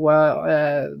noe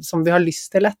som vi har lyst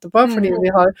til etterpå, fordi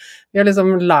vi har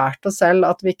liksom lært oss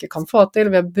selv at vi ikke kan få til,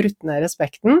 vi har brutt ned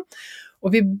respekten,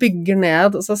 og vi bygger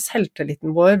ned altså,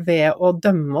 selvtilliten vår ved å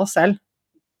dømme oss selv.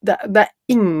 Det er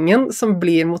ingen som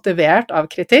blir motivert av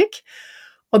kritikk,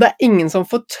 og det er ingen som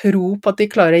får tro på at de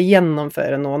klarer å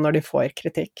gjennomføre noe når de får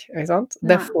kritikk, ikke sant?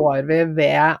 Det får vi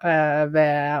ved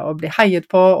å bli heiet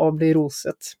på og bli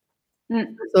roset.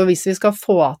 Så hvis vi skal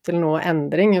få til noe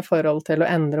endring i forhold til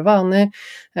å endre vaner,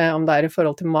 om det i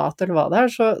forhold til mat eller hva det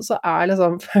så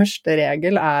liksom første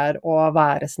regel å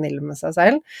være snill med seg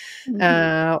selv,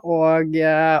 og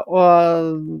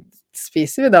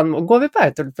spiser vi den, og går vi på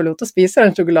autopilot og spiser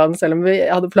den sjokoladen selv om vi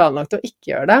hadde planlagt å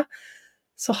ikke gjøre det,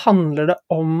 så handler det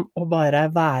om å bare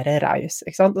være raus,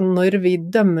 ikke sant? Og når vi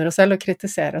dømmer oss selv og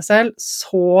kritiserer oss selv,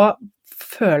 så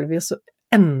føler vi oss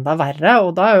enda verre,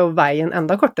 og da jo veien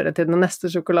enda kortere til den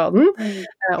neste sjokoladen,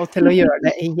 og til å gjøre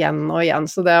det igjen og igjen.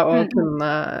 Så det å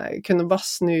kunne bare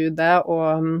snu det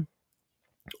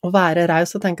og være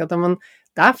raus og tenke at men,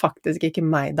 det faktisk ikke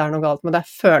meg det noe galt med, det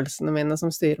følelsene mine som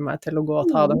styrer meg til å gå og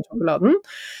ta den sjokoladen.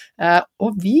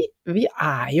 Og vi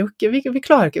jo ikke, vi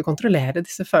klarer ikke å kontrollere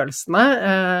disse følelsene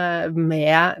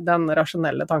med den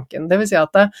rasjonelle tanken. Det vil si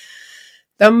at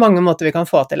det mange måter vi kan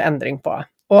få til endring på.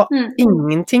 Og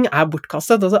ingenting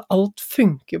bortkastet, altså alt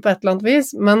funker jo på et eller annet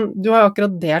vis, men du har jo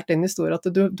akkurat delt din historie at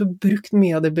du har brukt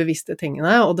mye av de bevisste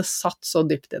tingene, og det satt så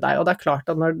dypt i deg, og det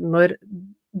klart at når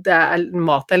det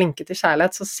mat linket til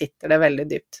kjærlighet, så sitter det veldig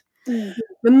dypt.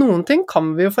 Men noen ting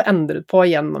kan vi jo få endret på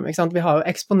gjennom, ikke sant? Vi har jo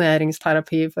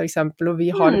eksponeringsterapi for eksempel, og vi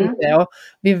har det, og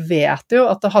vi vet jo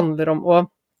at det handler om å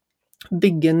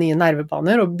bygge nye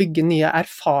nervebaner og bygge nye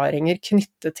erfaringer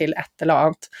knyttet til et eller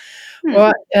annet. Og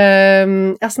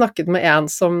jeg snakket med en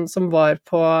som var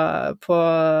på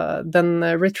den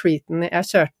retreaten jeg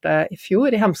kjørte i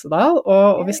fjor i Hemsedal,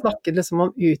 og vi snakket liksom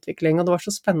om utvikling, og det var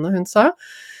så spennende hun sa,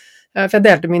 for jeg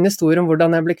delte min historie om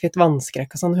hvordan jeg ble kvitt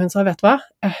vannskrekk og sånn, hun sa, vet du hva?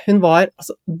 Hun var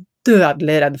altså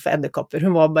dødelig redd for edderkopper,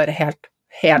 hun var bare helt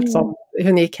sånn,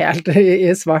 hun gikk helt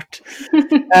i svart.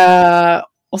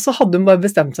 Og så hadde hun bare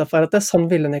bestemt seg for at sånn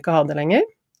ville hun ikke ha det lenger,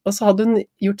 og så hadde hun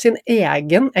gjort sin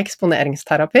egen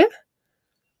eksponeringsterapi,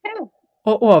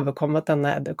 og overkommet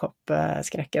denne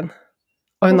edderkoppskrekken.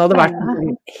 Og hun hadde vært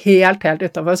helt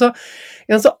utenfor.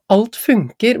 Så alt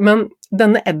funker, men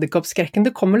denne edderkoppskrekken,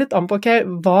 det kommer litt an på, ok,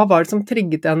 hva var det som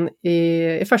trigget den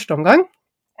i første omgang?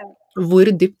 Hvor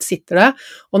dypt sitter det?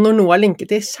 Og når noe linket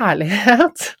til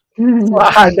kjærlighet, så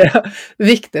det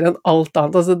viktigere enn alt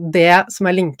annet. Altså det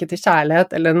som linket til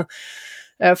kjærlighet, eller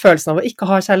følelsen av å ikke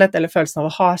ha kjærlighet, eller følelsen av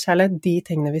å ha kjærlighet, de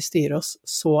tingene vil styre oss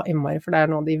så innmari, for det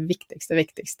noen av de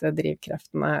viktigste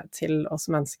drivkreftene til oss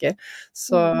mennesker.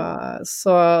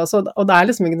 Og det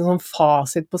liksom ikke noen sånn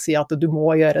fasit på å si at du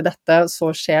må gjøre dette,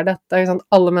 så skjer dette. Ikke sant?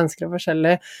 Alle mennesker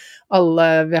forskjellige,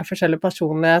 vi forskjellig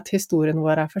personlighet, historien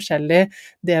vår forskjellig,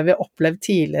 det vi har opplevd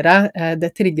tidligere,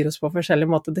 det trigger oss på forskjellige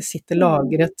måter, det sitter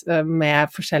lagret med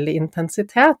forskjellig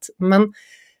intensitet, men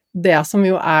det som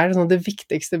jo sånn, det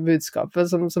viktigste budskapet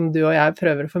som du og jeg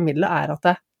prøver å formidle, at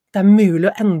det mulig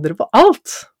å endre på alt.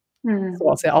 Så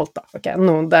å si alt da, ok?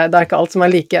 Det ikke alt som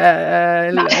like,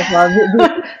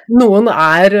 noen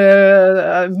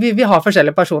vi har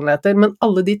forskjellige personligheter, men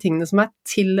alle de tingene som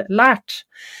tillært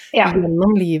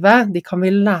gjennom livet, de kan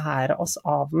vi lære oss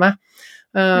av med.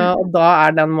 Og da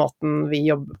den måten vi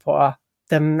jobber på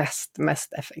det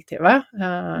mest effektive.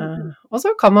 Og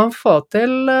så kan man få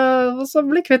til og så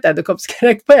bli kvitt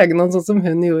edderkoppskrekk på egen hånd, sånn som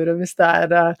hun gjorde, hvis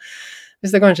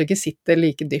det kanskje ikke sitter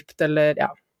like dypt, eller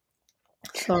ja.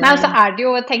 Nei, så det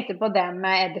jo, jeg tenkte på det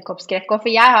med edderkoppskrekk, for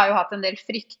jeg har jo hatt en del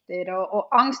frykter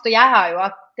og angst, og jeg har jo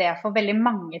hatt det for veldig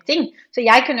mange ting, så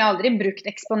jeg kunne jo aldri brukt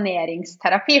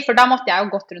eksponeringsterapi, for da måtte jeg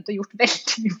jo gått rundt og gjort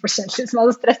veldig mye forskjellig som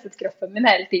hadde stresset kroppen min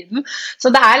hele tiden,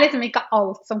 så det liksom ikke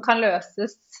alt som kan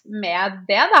løses med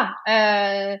det da.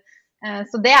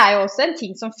 Så det jo også en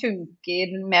ting som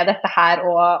funker med dette her,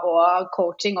 og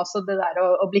coaching også, det der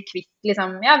å bli kvitt,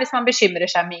 liksom, ja, hvis man bekymrer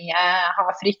seg mye,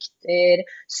 har frykter.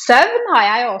 Søvn har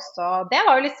jeg jo også, det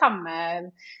var jo litt samme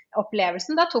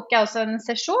opplevelsen. Da tok jeg også en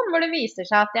sesjon hvor det viser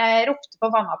seg at jeg ropte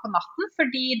på mamma på natten,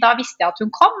 fordi da visste jeg at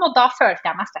hun kom, og da følte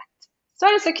jeg meg sett.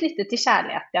 Så det så knyttet til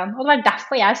kjærlighet igjen, og det var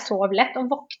derfor jeg sov lett og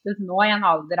våknet nå i en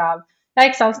alder av,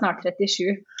 ikke sant, snart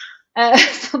 37.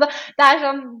 Så det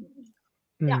sånn,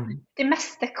 ja, det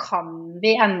meste kan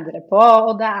vi endre på,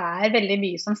 og det veldig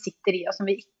mye som sitter i oss som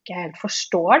vi ikke helt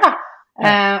forstår da.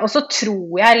 Og så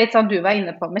tror jeg, litt sånn du var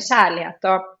inne på med kjærlighet,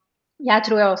 og jeg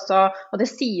tror jo også, og det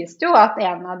sies jo at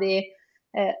en av de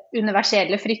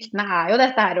universelle fryktene jo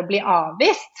dette her å bli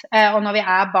avvist. Og når vi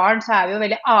barn, så vi jo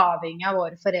veldig avhengig av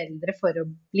våre foreldre for å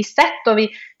bli sett.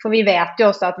 For vi vet jo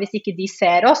også at hvis ikke de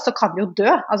ser oss, så kan vi jo dø.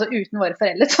 Altså uten våre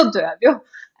foreldre så dør vi jo.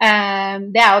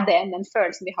 Det jo den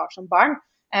følelsen vi har som barn.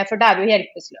 For da vi jo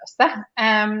hjelpeløse.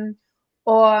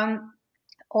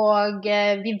 Og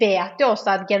vi vet jo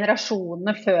også at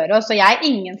generasjonene før oss, og jeg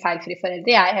ingen feilfri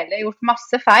foreldre, jeg heller gjort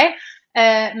masse feil,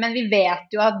 men vi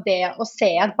vet jo at det å se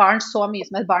et barn så mye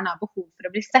som et barn har behov for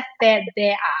å bli sett,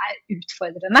 det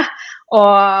utfordrende.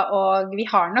 Og vi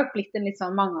har nok blitt en litt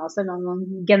sånn mange av oss,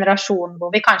 noen generasjon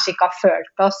hvor vi kanskje ikke har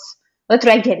følt oss, og det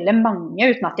tror jeg gjelder mange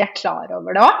uten at de klar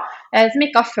over det også, som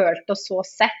ikke har følt oss så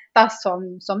sett da,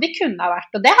 som vi kunne ha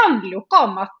vært. Og det handler jo ikke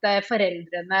om at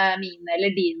foreldrene mine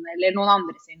eller dine eller noen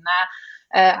andre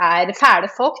sine fæle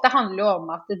folk. Det handler jo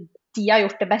om at de har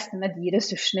gjort det beste med de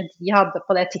ressursene de hadde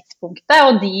på det tidspunktet,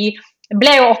 og de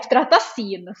ble jo oppdratt av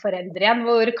sine foreldre igjen,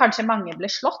 hvor kanskje mange ble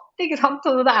slått, ikke sant?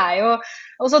 Og,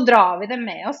 og så drar vi det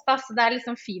med oss, da. Så det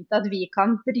liksom fint at vi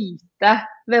kan bryte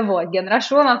ved vår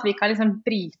generasjon, at vi kan liksom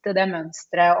bryte det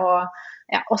mønstret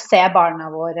og se barna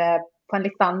våre på en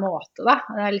litt annen måte, da.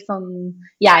 Det litt sånn,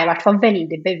 jeg i hvert fall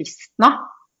veldig bevisst nå,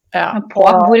 på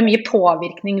hvor mye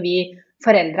påvirkning vi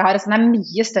foreldre har, og sånn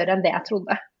mye større enn det jeg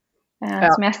trodde,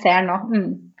 som jeg ser nå.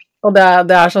 Og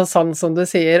det så sant som du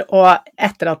sier, og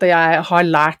etter at jeg har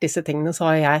lært disse tingene, så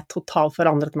har jeg totalt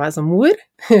forandret meg som mor.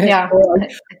 Ja.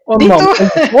 og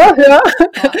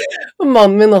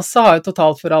mannen min også har jo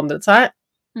totalt forandret seg.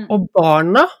 Og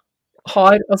barna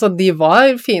altså de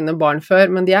var fine barn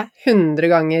før, men de 100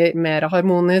 ganger mer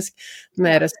harmonisk,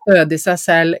 mer stødig i seg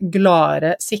selv,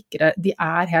 gladere, sikre. De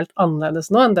helt annerledes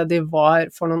nå enn det de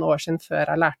var for noen år siden før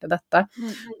jeg lærte dette.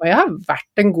 Og jeg har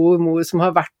vært en god mor som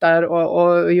har vært der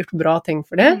og gjort bra ting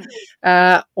for dem.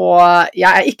 Og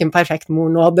jeg ikke en perfekt mor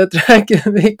nå, det tror jeg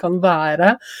ikke vi kan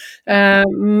være.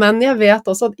 Men jeg vet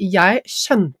også at jeg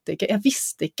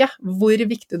visste ikke hvor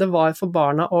viktig det var for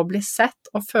barna å bli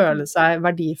sett og føle seg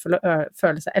verdifulle og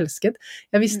føle seg elsket.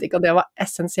 Jeg visste ikke at det var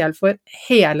essensielt for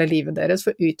hele livet deres,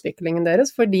 for utviklingen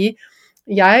deres, fordi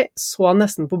jeg så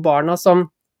nesten på barna som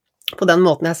på den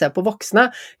måten jeg ser på voksne.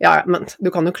 Ja, men du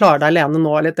kan jo klare deg alene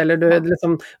nå litt, eller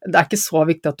liksom, det ikke så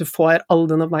viktig at du får all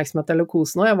den oppmerksomhet eller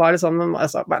kos nå. Jeg var liksom,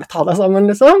 bare ta deg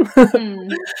sammen, liksom.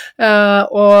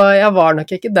 Og jeg var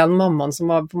nok ikke den mammaen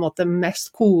som var på en måte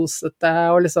mest kosete,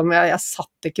 og liksom, jeg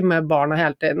satt ikke med barna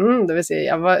hele tiden. Det vil si,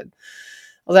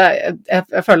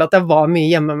 jeg føler at jeg var mye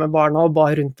hjemme med barna og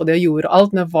bar rundt på det og gjorde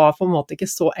alt, men jeg var på en måte ikke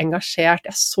så engasjert.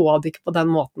 Jeg så det ikke på den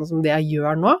måten som det jeg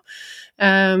gjør nå.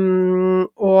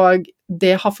 Og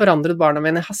det har forandret barna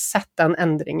mine. Jeg har sett den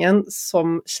endringen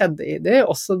som skjedde i dem.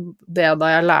 Også det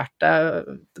da jeg lærte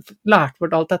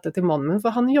bort alt dette til mannen min,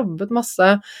 for han jobbet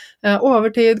masse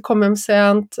overtid, kom hjem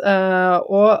sent,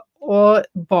 og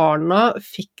barna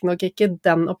fikk nok ikke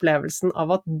den opplevelsen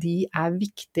av at de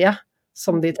viktige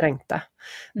som de trengte.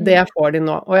 Det får de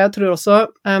nå. Og jeg tror også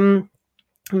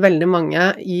veldig mange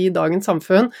i dagens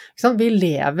samfunn, ikke sant? Vi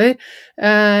lever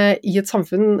i et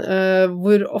samfunn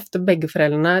hvor ofte begge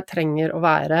foreldrene trenger å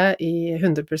være i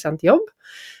 100% jobb,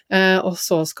 og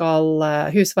så skal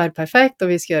huset være perfekt, og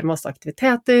vi skal gjøre masse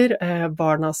aktiviteter,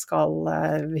 barna skal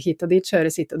hit og dit,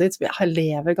 kjøres hit og dit, så vi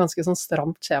lever ganske sånn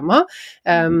stramt skjema,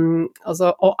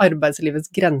 og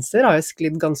arbeidslivets grenser har jo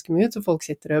sklidd ganske mye ut, så folk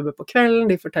sitter og jobber på kvelden,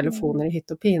 de får telefoner i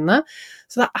hytt og pine,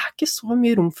 så det ikke så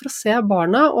mye rom for å se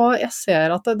barna, og jeg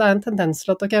ser at det en tendens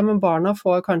til at ok, men barna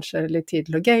får kanskje litt tid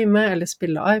til å game, eller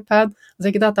spille iPad,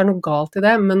 altså ikke det at det noe galt i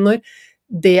det, men når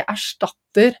det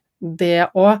erstatter det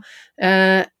å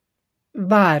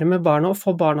være med barna og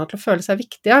få barna til å føle seg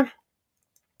viktige,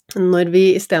 når vi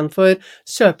i stedet for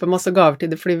kjøper masse gaver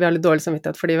til det fordi vi har litt dårlig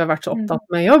samvittighet fordi vi har vært så opptatt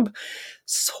med jobb,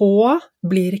 så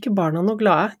blir ikke barna noe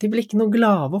glade. De blir ikke noe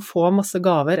glade av å få masse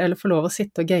gaver eller få lov å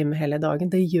sitte og game hele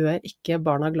dagen. Det gjør ikke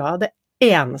barna glade.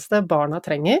 Det eneste barna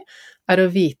trenger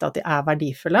å vite at de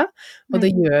verdifulle, og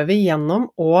det gjør vi gjennom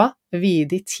å vie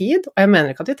de tid, og jeg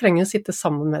mener ikke at vi trenger å sitte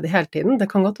sammen med de hele tiden. Det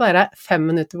kan godt være 5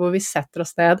 minutter hvor vi setter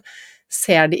oss ned,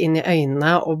 ser de inn i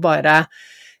øynene og bare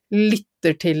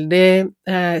lytter til de,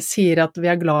 sier at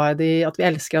vi glad i de, at vi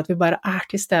elsker, at vi bare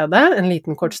til stede en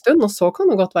liten kort stund, og så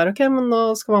kan det godt være, ok, men nå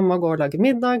skal mamma gå og lage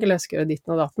middag, eller jeg skal gjøre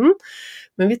ditten og datten,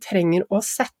 men vi trenger å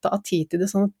sette av tid til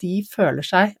det sånn at de føler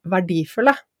seg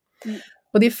verdifulle.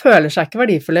 Og de føler seg ikke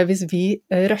verdifulle hvis vi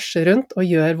rusher rundt og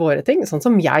gjør våre ting, sånn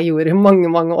som jeg gjorde i mange,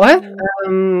 mange år,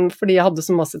 fordi jeg hadde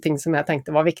så masse ting som jeg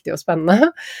tenkte var viktig og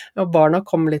spennende, og barna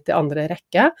kom litt i andre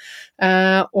rekke,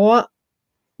 og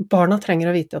barna trenger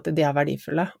å vite at de er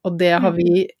verdifulle, og det har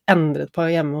vi endret på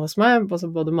hjemme hos meg, altså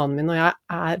både mannen min og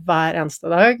jeg hver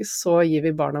eneste dag, så gir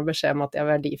vi barna beskjed om at de er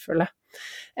verdifulle.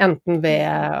 Enten ved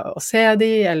å se de,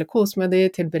 eller kose med de,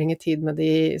 tilbringe tid med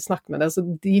de, snakke med de, så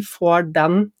de får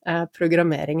den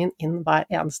programmeringen inn hver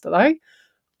eneste dag,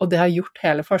 og det har gjort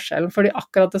hele forskjellen, fordi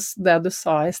akkurat det du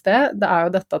sa i sted, det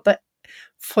jo dette at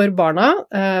for barna,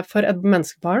 for et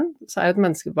menneskebarn, så et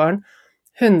menneskebarn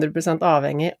 100%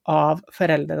 avhengig av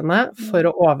foreldrene for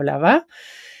å overleve.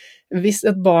 Hvis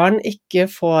et barn ikke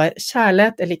får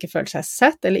kjærlighet, eller ikke føler seg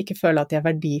sett, eller ikke føler at de er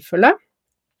verdifulle,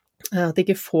 at de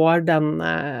ikke får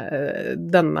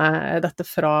dette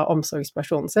fra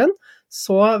omsorgspersonen sin,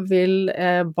 så vil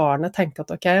barnet tenke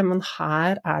at ok, men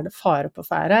her det fare på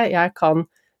ferde, jeg kan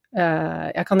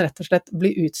rett og slett bli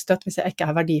utstøtt hvis jeg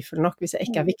ikke verdifull nok, hvis jeg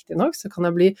ikke viktig nok, så kan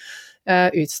jeg bli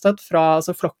utstøtt fra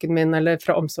altså flokken min eller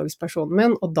fra omsorgspersonen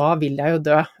min, og da vil jeg jo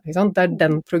dø, ikke sant? Det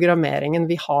den programmeringen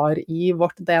vi har i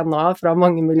vårt DNA fra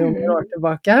mange millioner år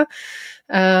tilbake.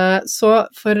 Så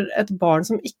for et barn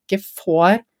som ikke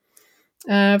får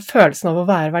følelsen av å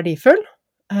være verdifull,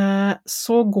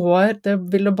 så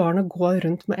vil barnet gå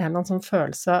rundt med en eller annen sånn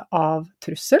følelse av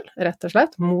trussel, rett og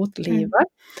slett, mot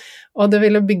livet, og det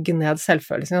vil bygge ned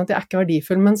selvfølelsen, at jeg ikke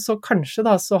verdifull, men så kanskje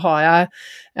da, så har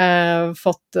jeg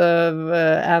fått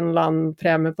en eller annen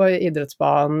premie på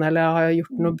idrettsbanen, eller jeg har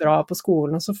gjort noe bra på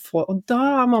skolen, og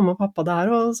da mamma og pappa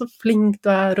der, og så flink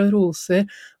du og roser,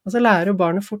 og så lærer jo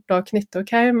barnet fort da å knytte,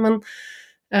 ok, men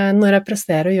når jeg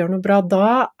presterer og gjør noe bra, da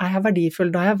jeg verdifull,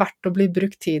 da jeg verdt å bli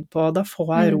brukt tid på, da får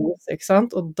jeg ros, ikke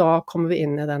sant? Og da kommer vi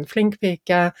inn i den flink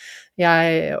pike,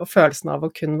 og følelsen av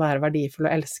å kun være verdifull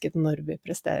og elsket når vi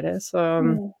presterer. Så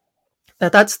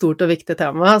dette et stort og viktig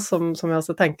tema, som jeg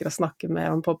også tenker å snakke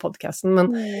mer om på podcasten,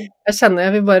 men jeg kjenner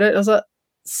jeg vil bare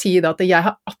si det at jeg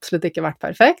har absolutt ikke vært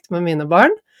perfekt med mine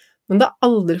barn, men det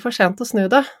aldri for sent å snu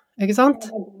det. Ikke sant?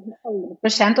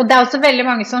 For sent. Og det også veldig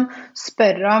mange som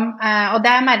spør om, og det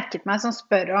har jeg merket meg, som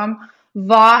spør om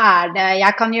hva det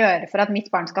jeg kan gjøre for at mitt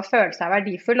barn skal føle seg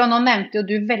verdifull. Og nå nevnte jo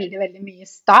du veldig, veldig mye i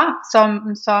stad, som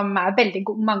veldig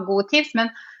mange gode tips, men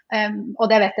og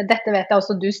dette vet jeg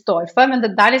også du står for, men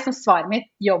det liksom svaret mitt,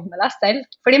 jobb med deg selv.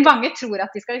 Fordi mange tror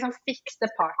at de skal liksom fikse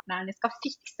partneren, de skal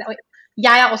fikse, og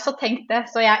jeg har også tenkt det,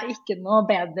 så jeg ikke noe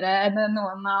bedre enn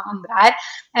noen andre her.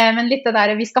 Men litt det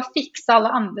der, vi skal fikse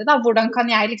alle andre da, hvordan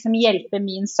kan jeg liksom hjelpe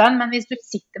min sønn, men hvis du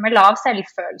sitter med lav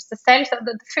selvfølelse selv, så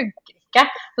det funker ikke.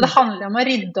 Så det handler om å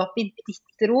rydde opp i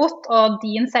ditt rot og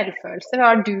din selvfølelse.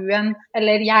 Har du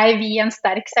vi en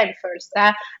sterk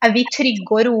selvfølelse? Vi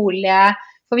trygge og rolige?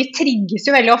 For vi trigges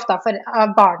jo veldig ofte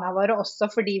av barna våre også,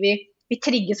 fordi vi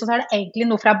trigges, og så det egentlig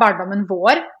noe fra barndommen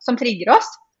vår som trigger oss.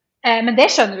 Men det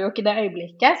skjønner vi jo ikke i det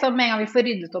øyeblikket, så med en gang vi får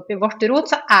ryddet opp i vårt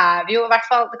rot, så vi jo, i hvert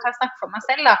fall, det kan jeg snakke for meg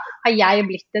selv da, har jeg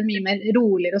blitt en mye mer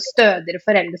roligere og stødigere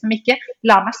forelder som ikke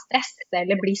lar meg stresse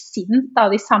eller bli sint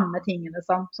av de samme tingene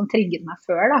som trigget meg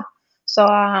før da. Så,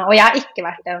 og jeg har ikke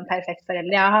vært en perfekt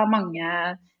forelder, jeg har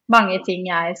mange ting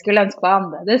jeg skulle ønske var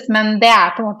annerledes, men det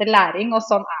på en måte læring, og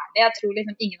sånn det. Jeg tror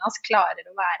liksom ingen av oss klarer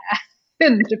å være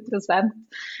 100%,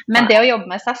 men det å jobbe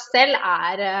med seg selv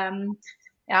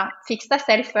fiks deg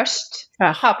selv først.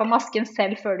 Ta på masken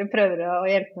selv før du prøver å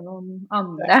hjelpe noen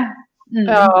andre.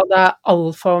 Ja, det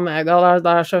alfa og omega,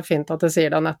 det så fint at du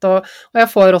sier det, Anette, og jeg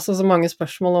får også så mange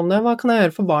spørsmål om det, hva kan jeg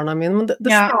gjøre for barna mine, men det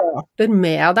starter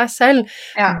med deg selv.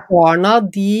 Barna,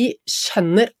 de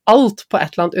skjønner alt på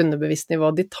et eller annet underbevisst nivå,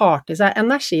 de tar til seg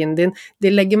energien din,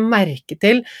 de legger merke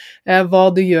til hva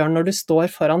du gjør når du står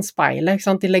foran speilet, ikke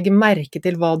sant? De legger merke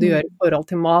til hva du gjør i forhold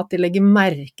til mat, de legger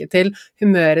merke til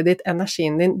humøret ditt,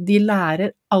 energien din, de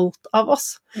lærer alt av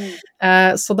oss.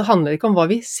 Så det handler ikke om hva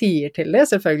vi sier til det,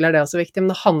 selvfølgelig det også viktig,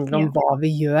 men det handler om hva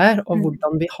vi gjør, og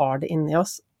hvordan vi har det inni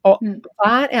oss. Og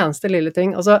hver eneste lille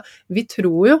ting, altså vi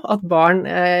tror jo at barn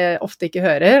ofte ikke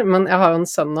hører, men jeg har jo en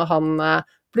sønn, og han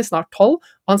blir snart 12,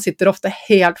 og han sitter ofte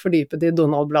helt fordypet i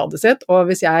Donald-bladet sitt, og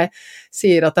hvis jeg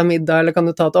sier at det middag, eller kan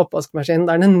du ta til oppvaskmaskinen,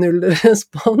 det det null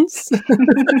respons.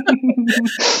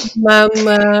 Men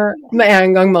med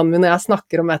en gang mannen min og jeg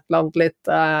snakker om et eller annet litt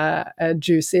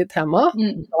juicy tema,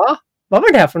 hva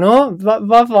var det for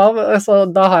noe? Så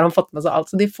da har han fått med seg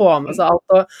alt, så de får med seg alt,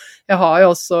 og jeg har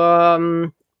jo også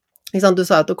du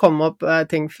sa at det kom opp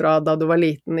ting fra da du var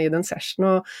liten i den session,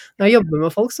 og når jeg jobber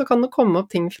med folk, så kan det komme opp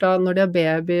ting fra når de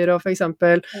babyer, og for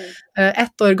eksempel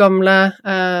 1 år gamle,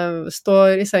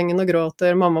 står i sengen og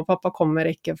gråter, mamma og pappa kommer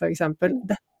ikke, for eksempel.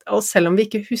 Og selv om vi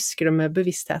ikke husker det med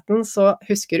bevisstheten, så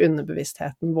husker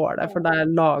underbevisstheten vår det, for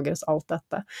der lagres alt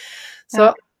dette.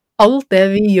 Så alt det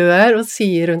vi gjør og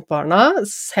sier rundt barna,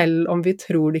 selv om vi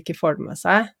tror de ikke får det med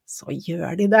seg, så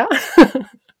gjør de det.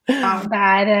 Ja,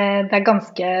 det er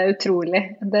ganske utrolig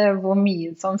hvor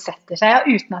mye som setter seg, ja,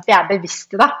 uten at vi er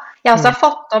bevisste da. Jeg også har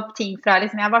fått opp ting fra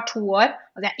liksom, jeg var 2 år,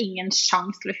 og jeg har ingen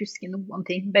sjans til å huske noen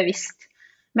ting bevisst.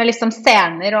 Med liksom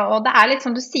scener, og det er litt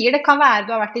som du sier, det kan være du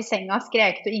har vært i senga,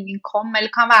 skreket og ingen kom, eller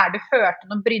det kan være du hørte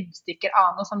noen bryddstykker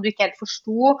av noe som du ikke helt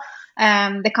forsto.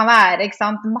 Det kan være, ikke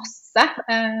sant, masse.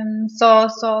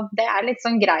 Så det er litt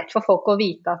sånn greit for folk å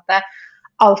vite at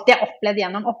alt de har opplevd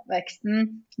gjennom oppveksten,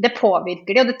 det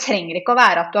påvirker de, og det trenger ikke å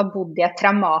være at du har bodd i et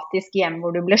traumatisk hjem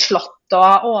hvor du ble slått og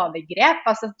har overgrep.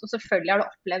 Altså, og selvfølgelig har du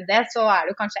opplevd det, så er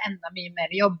det kanskje enda mye mer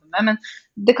å jobbe med, men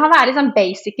det kan være liksom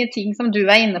basic ting som du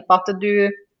er inne på, at du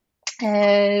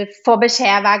får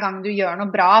beskjed hver gang du gjør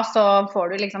noe bra, så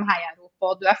får du liksom heiarop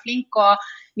og du er flink, og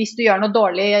hvis du gjør noe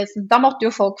dårlig, da måtte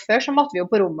jo folk før, så måtte vi jo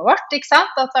på rommet vårt, ikke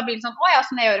sant? At da blir det sånn, å ja,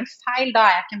 så når jeg gjør en feil, da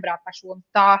er jeg ikke en bra person,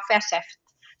 da får jeg kjeft.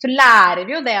 Så lærer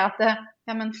vi jo det at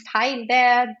ja, men feil, det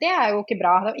er jo ikke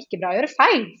bra. Det er jo ikke bra å gjøre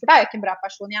feil, for det er jo ikke en bra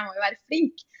person. Jeg må jo være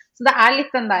flink. Så det er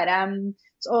litt den der,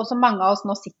 og som mange av oss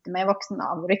nå sitter med i voksen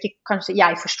alder, ikke, kanskje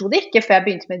jeg forsto det ikke før jeg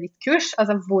begynte med ditt kurs,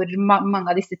 altså hvor mange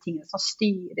av disse tingene som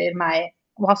styrer meg,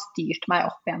 og har styrt meg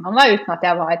opp igjennom da, uten at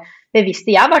jeg var bevisst.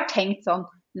 Jeg har bare tenkt sånn,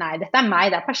 nei, dette er meg,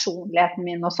 det er personligheten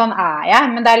min, og sånn er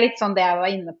jeg. Men det er litt sånn det jeg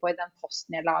var inne på i den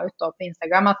posten jeg la ut på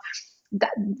Instagram, at det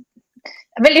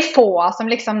er veldig få som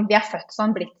liksom, vi er født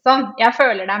sånn, blitt sånn. Jeg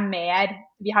føler det er mer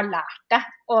vi har lært det,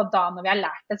 og da når vi har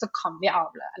lært det, så kan vi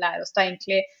lære oss til å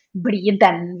egentlig bli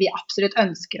den vi absolutt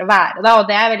ønsker å være da, og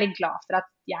det er jeg veldig glad for at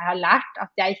jeg har lært,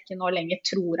 at jeg ikke nå lenger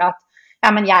tror at ja,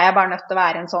 men jeg er bare nødt til å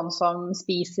være en sånn som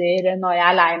spiser når jeg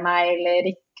er lei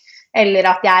meg,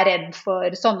 eller at jeg er redd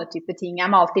for sånne type ting,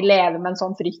 jeg må alltid leve med en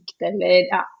sånn frykt,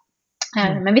 eller ja.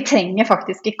 Men vi trenger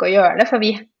faktisk ikke å gjøre det, for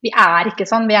vi er ikke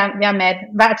sånn, vi er mer,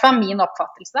 i hvert fall min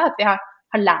oppfattelse, at vi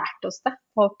har lært oss det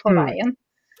på veien.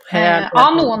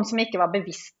 Av noen som ikke var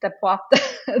bevisste på at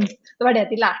det var det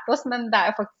de lærte oss, men det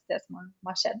er jo faktisk det som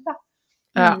har skjedd da.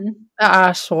 Ja, jeg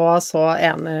er så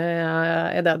enig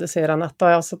i det du sier, Anette,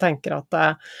 og jeg også tenker at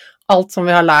alt som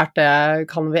vi har lært, det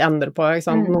kan vi endre på, ikke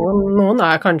sant? Noen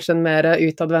er kanskje en mer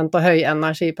utadvendt og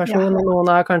høyenergiperson, og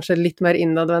noen er kanskje litt mer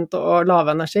innadvendt og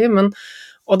lavenergi,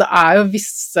 og det er jo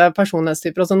visse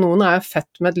personlighetstyper, altså noen er jo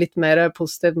født med et litt mer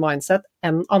positivt mindset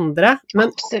enn andre,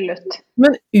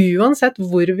 men uansett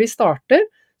hvor vi starter,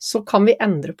 så kan vi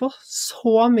endre på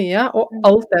så mye, og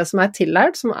alt det som er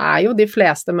tillært, som er jo de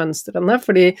fleste mønstrene,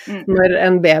 fordi når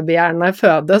en babyhjerne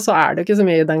fødes, så er det ikke så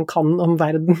mye den kan om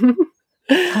verden.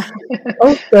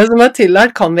 Alt det som er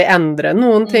tillært kan vi endre.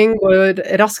 Noen ting går jo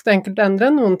raskt og enkelt å endre,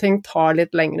 noen ting tar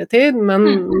litt lengre tid,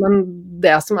 men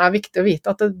det som er viktig å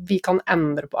vite, at vi kan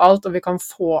endre på alt, og vi kan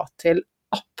få til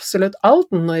absolutt alt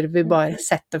når vi bare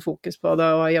setter fokus på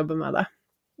det og jobber med det.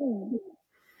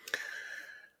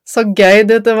 Så gøy,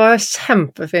 det var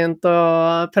kjempefint å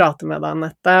prate med deg,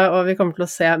 Anette, og vi kommer til å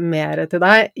se mer til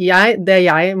deg. Det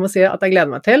jeg må si at jeg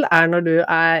gleder meg til, er når du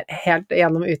er helt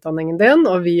gjennom utdanningen din,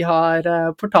 og vi har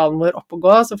portalen vår opp og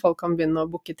gå, så folk kan begynne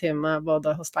å booke time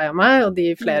både hos deg og meg, og de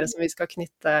flere som vi skal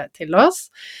knytte til oss.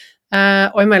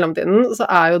 Og i mellomtiden så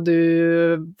er jo du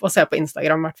å se på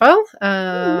Instagram i hvert fall,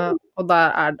 og da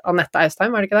er Anette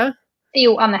Austheim, er det ikke det?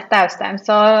 Jo, Anette Austheim,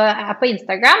 så jeg er på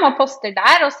Instagram og poster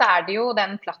der, og så er det jo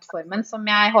den plattformen som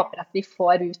jeg håper at vi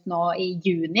får ut nå i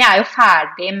juni. Jeg er jo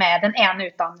ferdig med den ene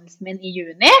utdannelsen min i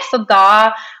juni, så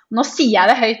nå sier jeg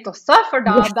det høyt også, for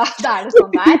da er det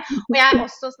sånn der. Og jeg er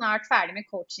også snart ferdig med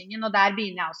coachingen, og der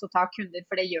begynner jeg også å ta kunder,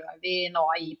 for det gjør vi nå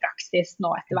i praksis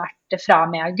nå etter hvert fra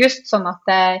med august, sånn at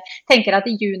jeg tenker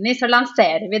at i juni så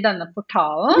lanserer vi denne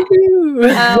portalen,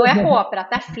 og jeg håper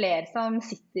at det er flere som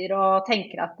sitter og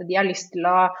tenker at de har lyst til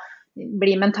å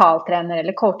bli mentaltrener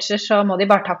eller coacher, så må de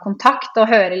bare ta kontakt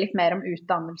og høre litt mer om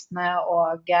utdannelsene,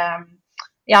 og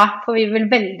ja, for vi vil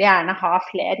veldig gjerne ha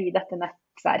flere i dette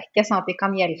nettverket, sånn at vi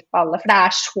kan hjelpe alle, for det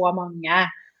er så mange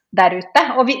der ute,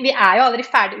 og vi er jo aldri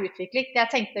ferdig utviklet. Jeg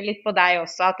tenkte litt på deg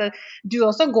også, at du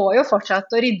også går jo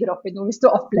fortsatt og rydder opp i noe hvis du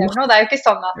opplever noe. Det er jo ikke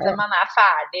sånn at man er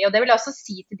ferdig, og det vil jeg også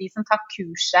si til de som tar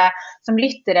kurset, som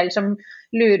lytter eller som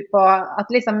lurer på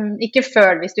at liksom ikke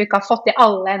føl hvis du ikke har fått i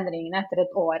alle endringene etter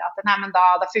et år, at nei, men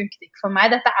da funker det ikke for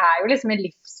meg. Dette er jo liksom en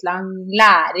livslang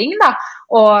læring da,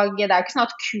 og det er jo ikke sånn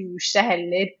at kurset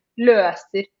heller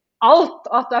løser alt,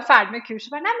 og at du er ferdig med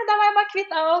kurset, nei, men da var jeg bare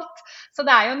kvitt alt. Så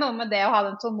det er jo noe med det å ha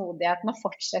den tålmodigheten og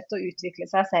fortsette å utvikle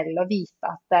seg selv og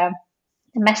vite at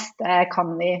det meste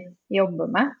kan vi jobbe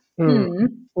med.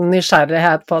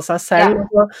 Nysgjerrighet på seg selv.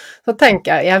 Ja. Så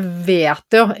tenker jeg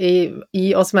vet jo, i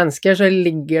oss mennesker så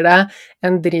ligger det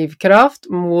en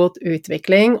drivkraft mot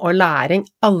utvikling og læring.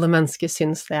 Alle mennesker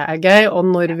synes det er gøy,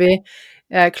 og når vi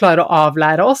klare å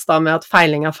avlære oss da med at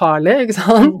feiling er farlig, ikke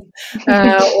sant?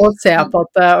 Og se på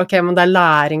at ok, men det er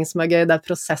læring som er gøy, det er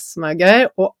prosess som er gøy,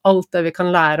 og alt det vi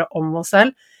kan lære om oss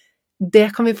selv,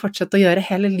 det kan vi fortsette å gjøre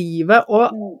hele livet,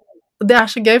 og det er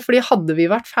så gøy, fordi hadde vi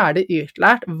vært ferdig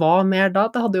utlært, hva mer da?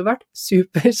 Det hadde jo vært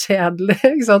superkjedelig,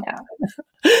 ikke sant? Ja.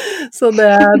 Så det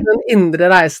er den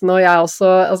indre reisen, og jeg også,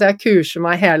 altså jeg kurser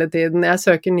meg hele tiden, jeg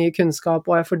søker ny kunnskap,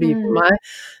 og jeg fordyper meg,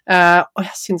 og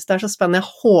jeg synes det er så spennende,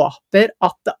 jeg håper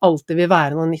at det alltid vil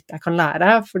være noe nytt jeg kan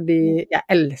lære, fordi jeg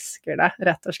elsker det,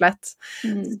 rett og slett.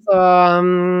 Så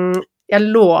jeg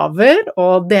lover å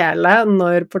dele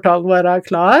når portalen vår er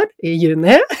klar i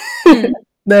juni.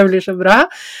 Det blir så bra.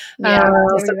 Ja,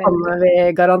 så kommer vi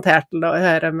garantert til å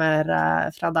høre mer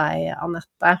fra deg,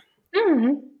 Anette.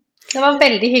 Det var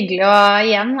veldig hyggelig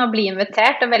å bli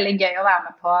invitert, og veldig gøy å være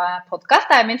med på podcast.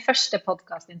 Det er min første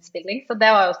podcastinnspilling, så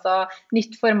det var jo også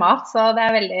nytt format, så det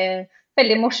er veldig,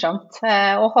 veldig morsomt.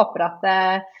 Og håper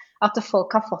at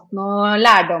folk har fått noe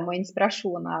lærdom og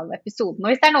inspirasjon av episoden. Og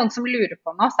hvis det er noen som lurer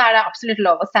på noe, så er det absolutt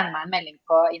lov å sende meg en melding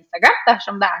på Instagram,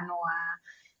 dersom det er noe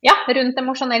rundt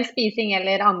emosjonell spising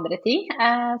eller andre ting.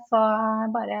 Så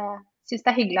bare synes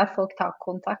det er hyggelig at folk tar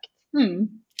kontakt.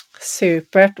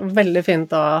 Supert. Veldig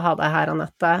fint å ha deg her,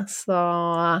 Anette.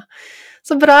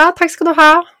 Så bra. Takk skal du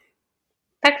ha.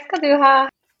 Takk skal du ha.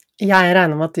 Jeg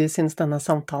regner med at du synes denne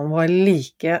samtalen var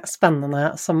like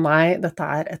spennende som meg.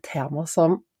 Dette er et tema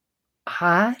som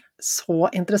er så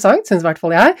interessant, synes i hvert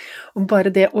fall jeg, og bare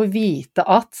det å vite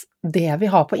at det vi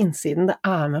har på innsiden, det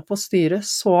er med på å styre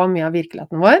så mye av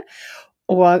virkeligheten vår,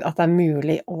 og at det er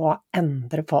mulig å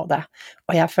endre på det.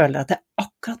 Og jeg føler at jeg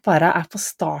akkurat bare er på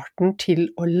starten til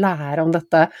å lære om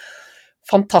dette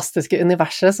fantastiske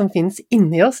universet som finnes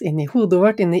inni oss, inni hodet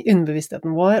vårt, inni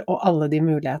underbevisstheten vår, og alle de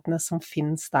mulighetene som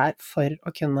finnes der for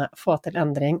å kunne få til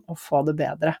endring og få det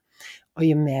bedre. Og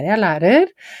jo mer jeg lærer,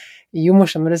 jo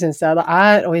morsommere synes jeg det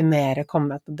er, og jo mer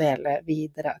kommer jeg til å dele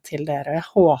videre til dere. Jeg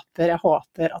håper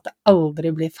at jeg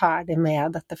aldri blir ferdig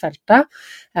med dette feltet,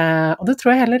 og det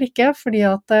tror jeg heller ikke, fordi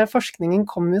at forskningen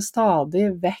kommer jo stadig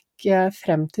vekk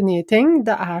frem til nye ting.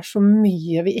 Det er så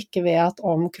mye vi ikke vet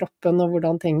om kroppen og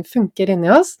hvordan ting funker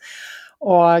inni oss,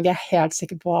 og jeg er helt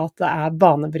sikker på at det er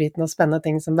banebrytende og spennende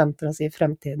ting som venter oss i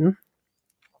fremtiden.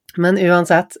 Men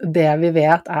uansett, det vi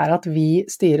vet er at vi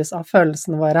styres av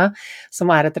følelsene våre, som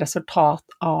er et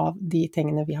resultat av de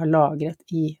tingene vi har lagret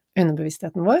i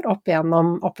underbevisstheten vår, opp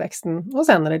igjennom oppveksten og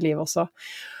senere i livet også.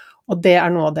 Og det er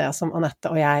noe av det som Anette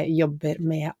og jeg jobber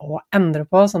med å endre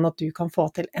på, sånn at du kan få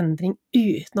til endring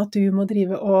uten at du må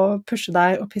drive og pushe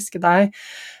deg og piske deg,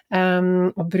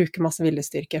 og bruke masse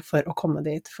viljestyrke for å komme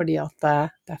dit, fordi at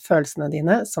det er følelsene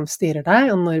dine som styrer deg,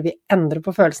 og når vi endrer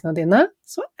på følelsene dine,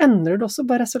 så endrer du også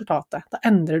på resultatet. Da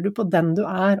endrer du på den du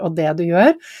er og det du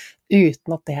gjør,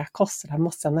 uten at det koster deg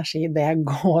masse energi. Det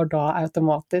går da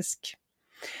automatisk.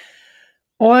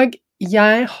 Og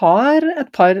jeg har et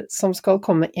par som skal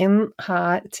komme inn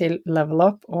her til Level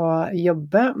Up og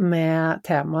jobbe med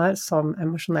temaer som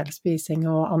emosjonell spising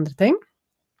og andre ting.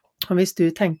 Og hvis du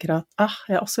tenker at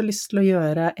jeg har også lyst til å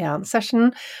gjøre en session,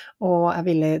 og er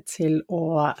villig til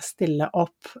å stille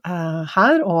opp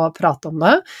her og prate om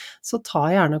det, så ta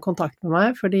gjerne kontakt med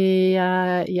meg, fordi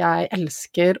jeg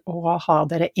elsker å ha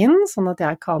dere inn, sånn at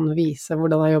jeg kan vise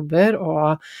hvordan jeg jobber,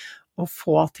 og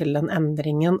få til den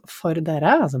endringen for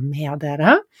dere, altså med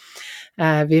dere.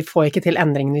 Vi får ikke til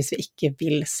endringen hvis vi ikke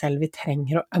vil selv, vi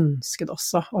trenger å ønske det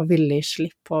også, og villig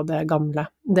slipp på det gamle.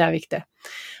 Det er viktig.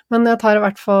 Men jeg tar i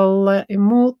hvert fall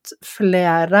imot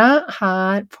flere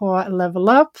her på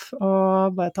Level Up,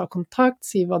 og bare ta kontakt,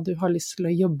 si hva du har lyst til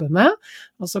å jobbe med,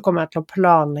 og så kommer jeg til å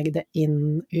planlegge det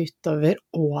inn utover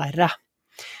året.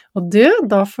 Og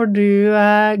da får du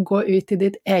gå ut i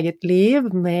ditt eget liv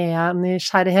med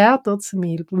nysgjerrighet og et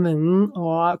smil på munnen,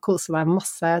 og kose deg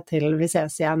masse til vi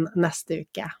ses igjen neste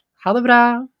uke. Ha det bra!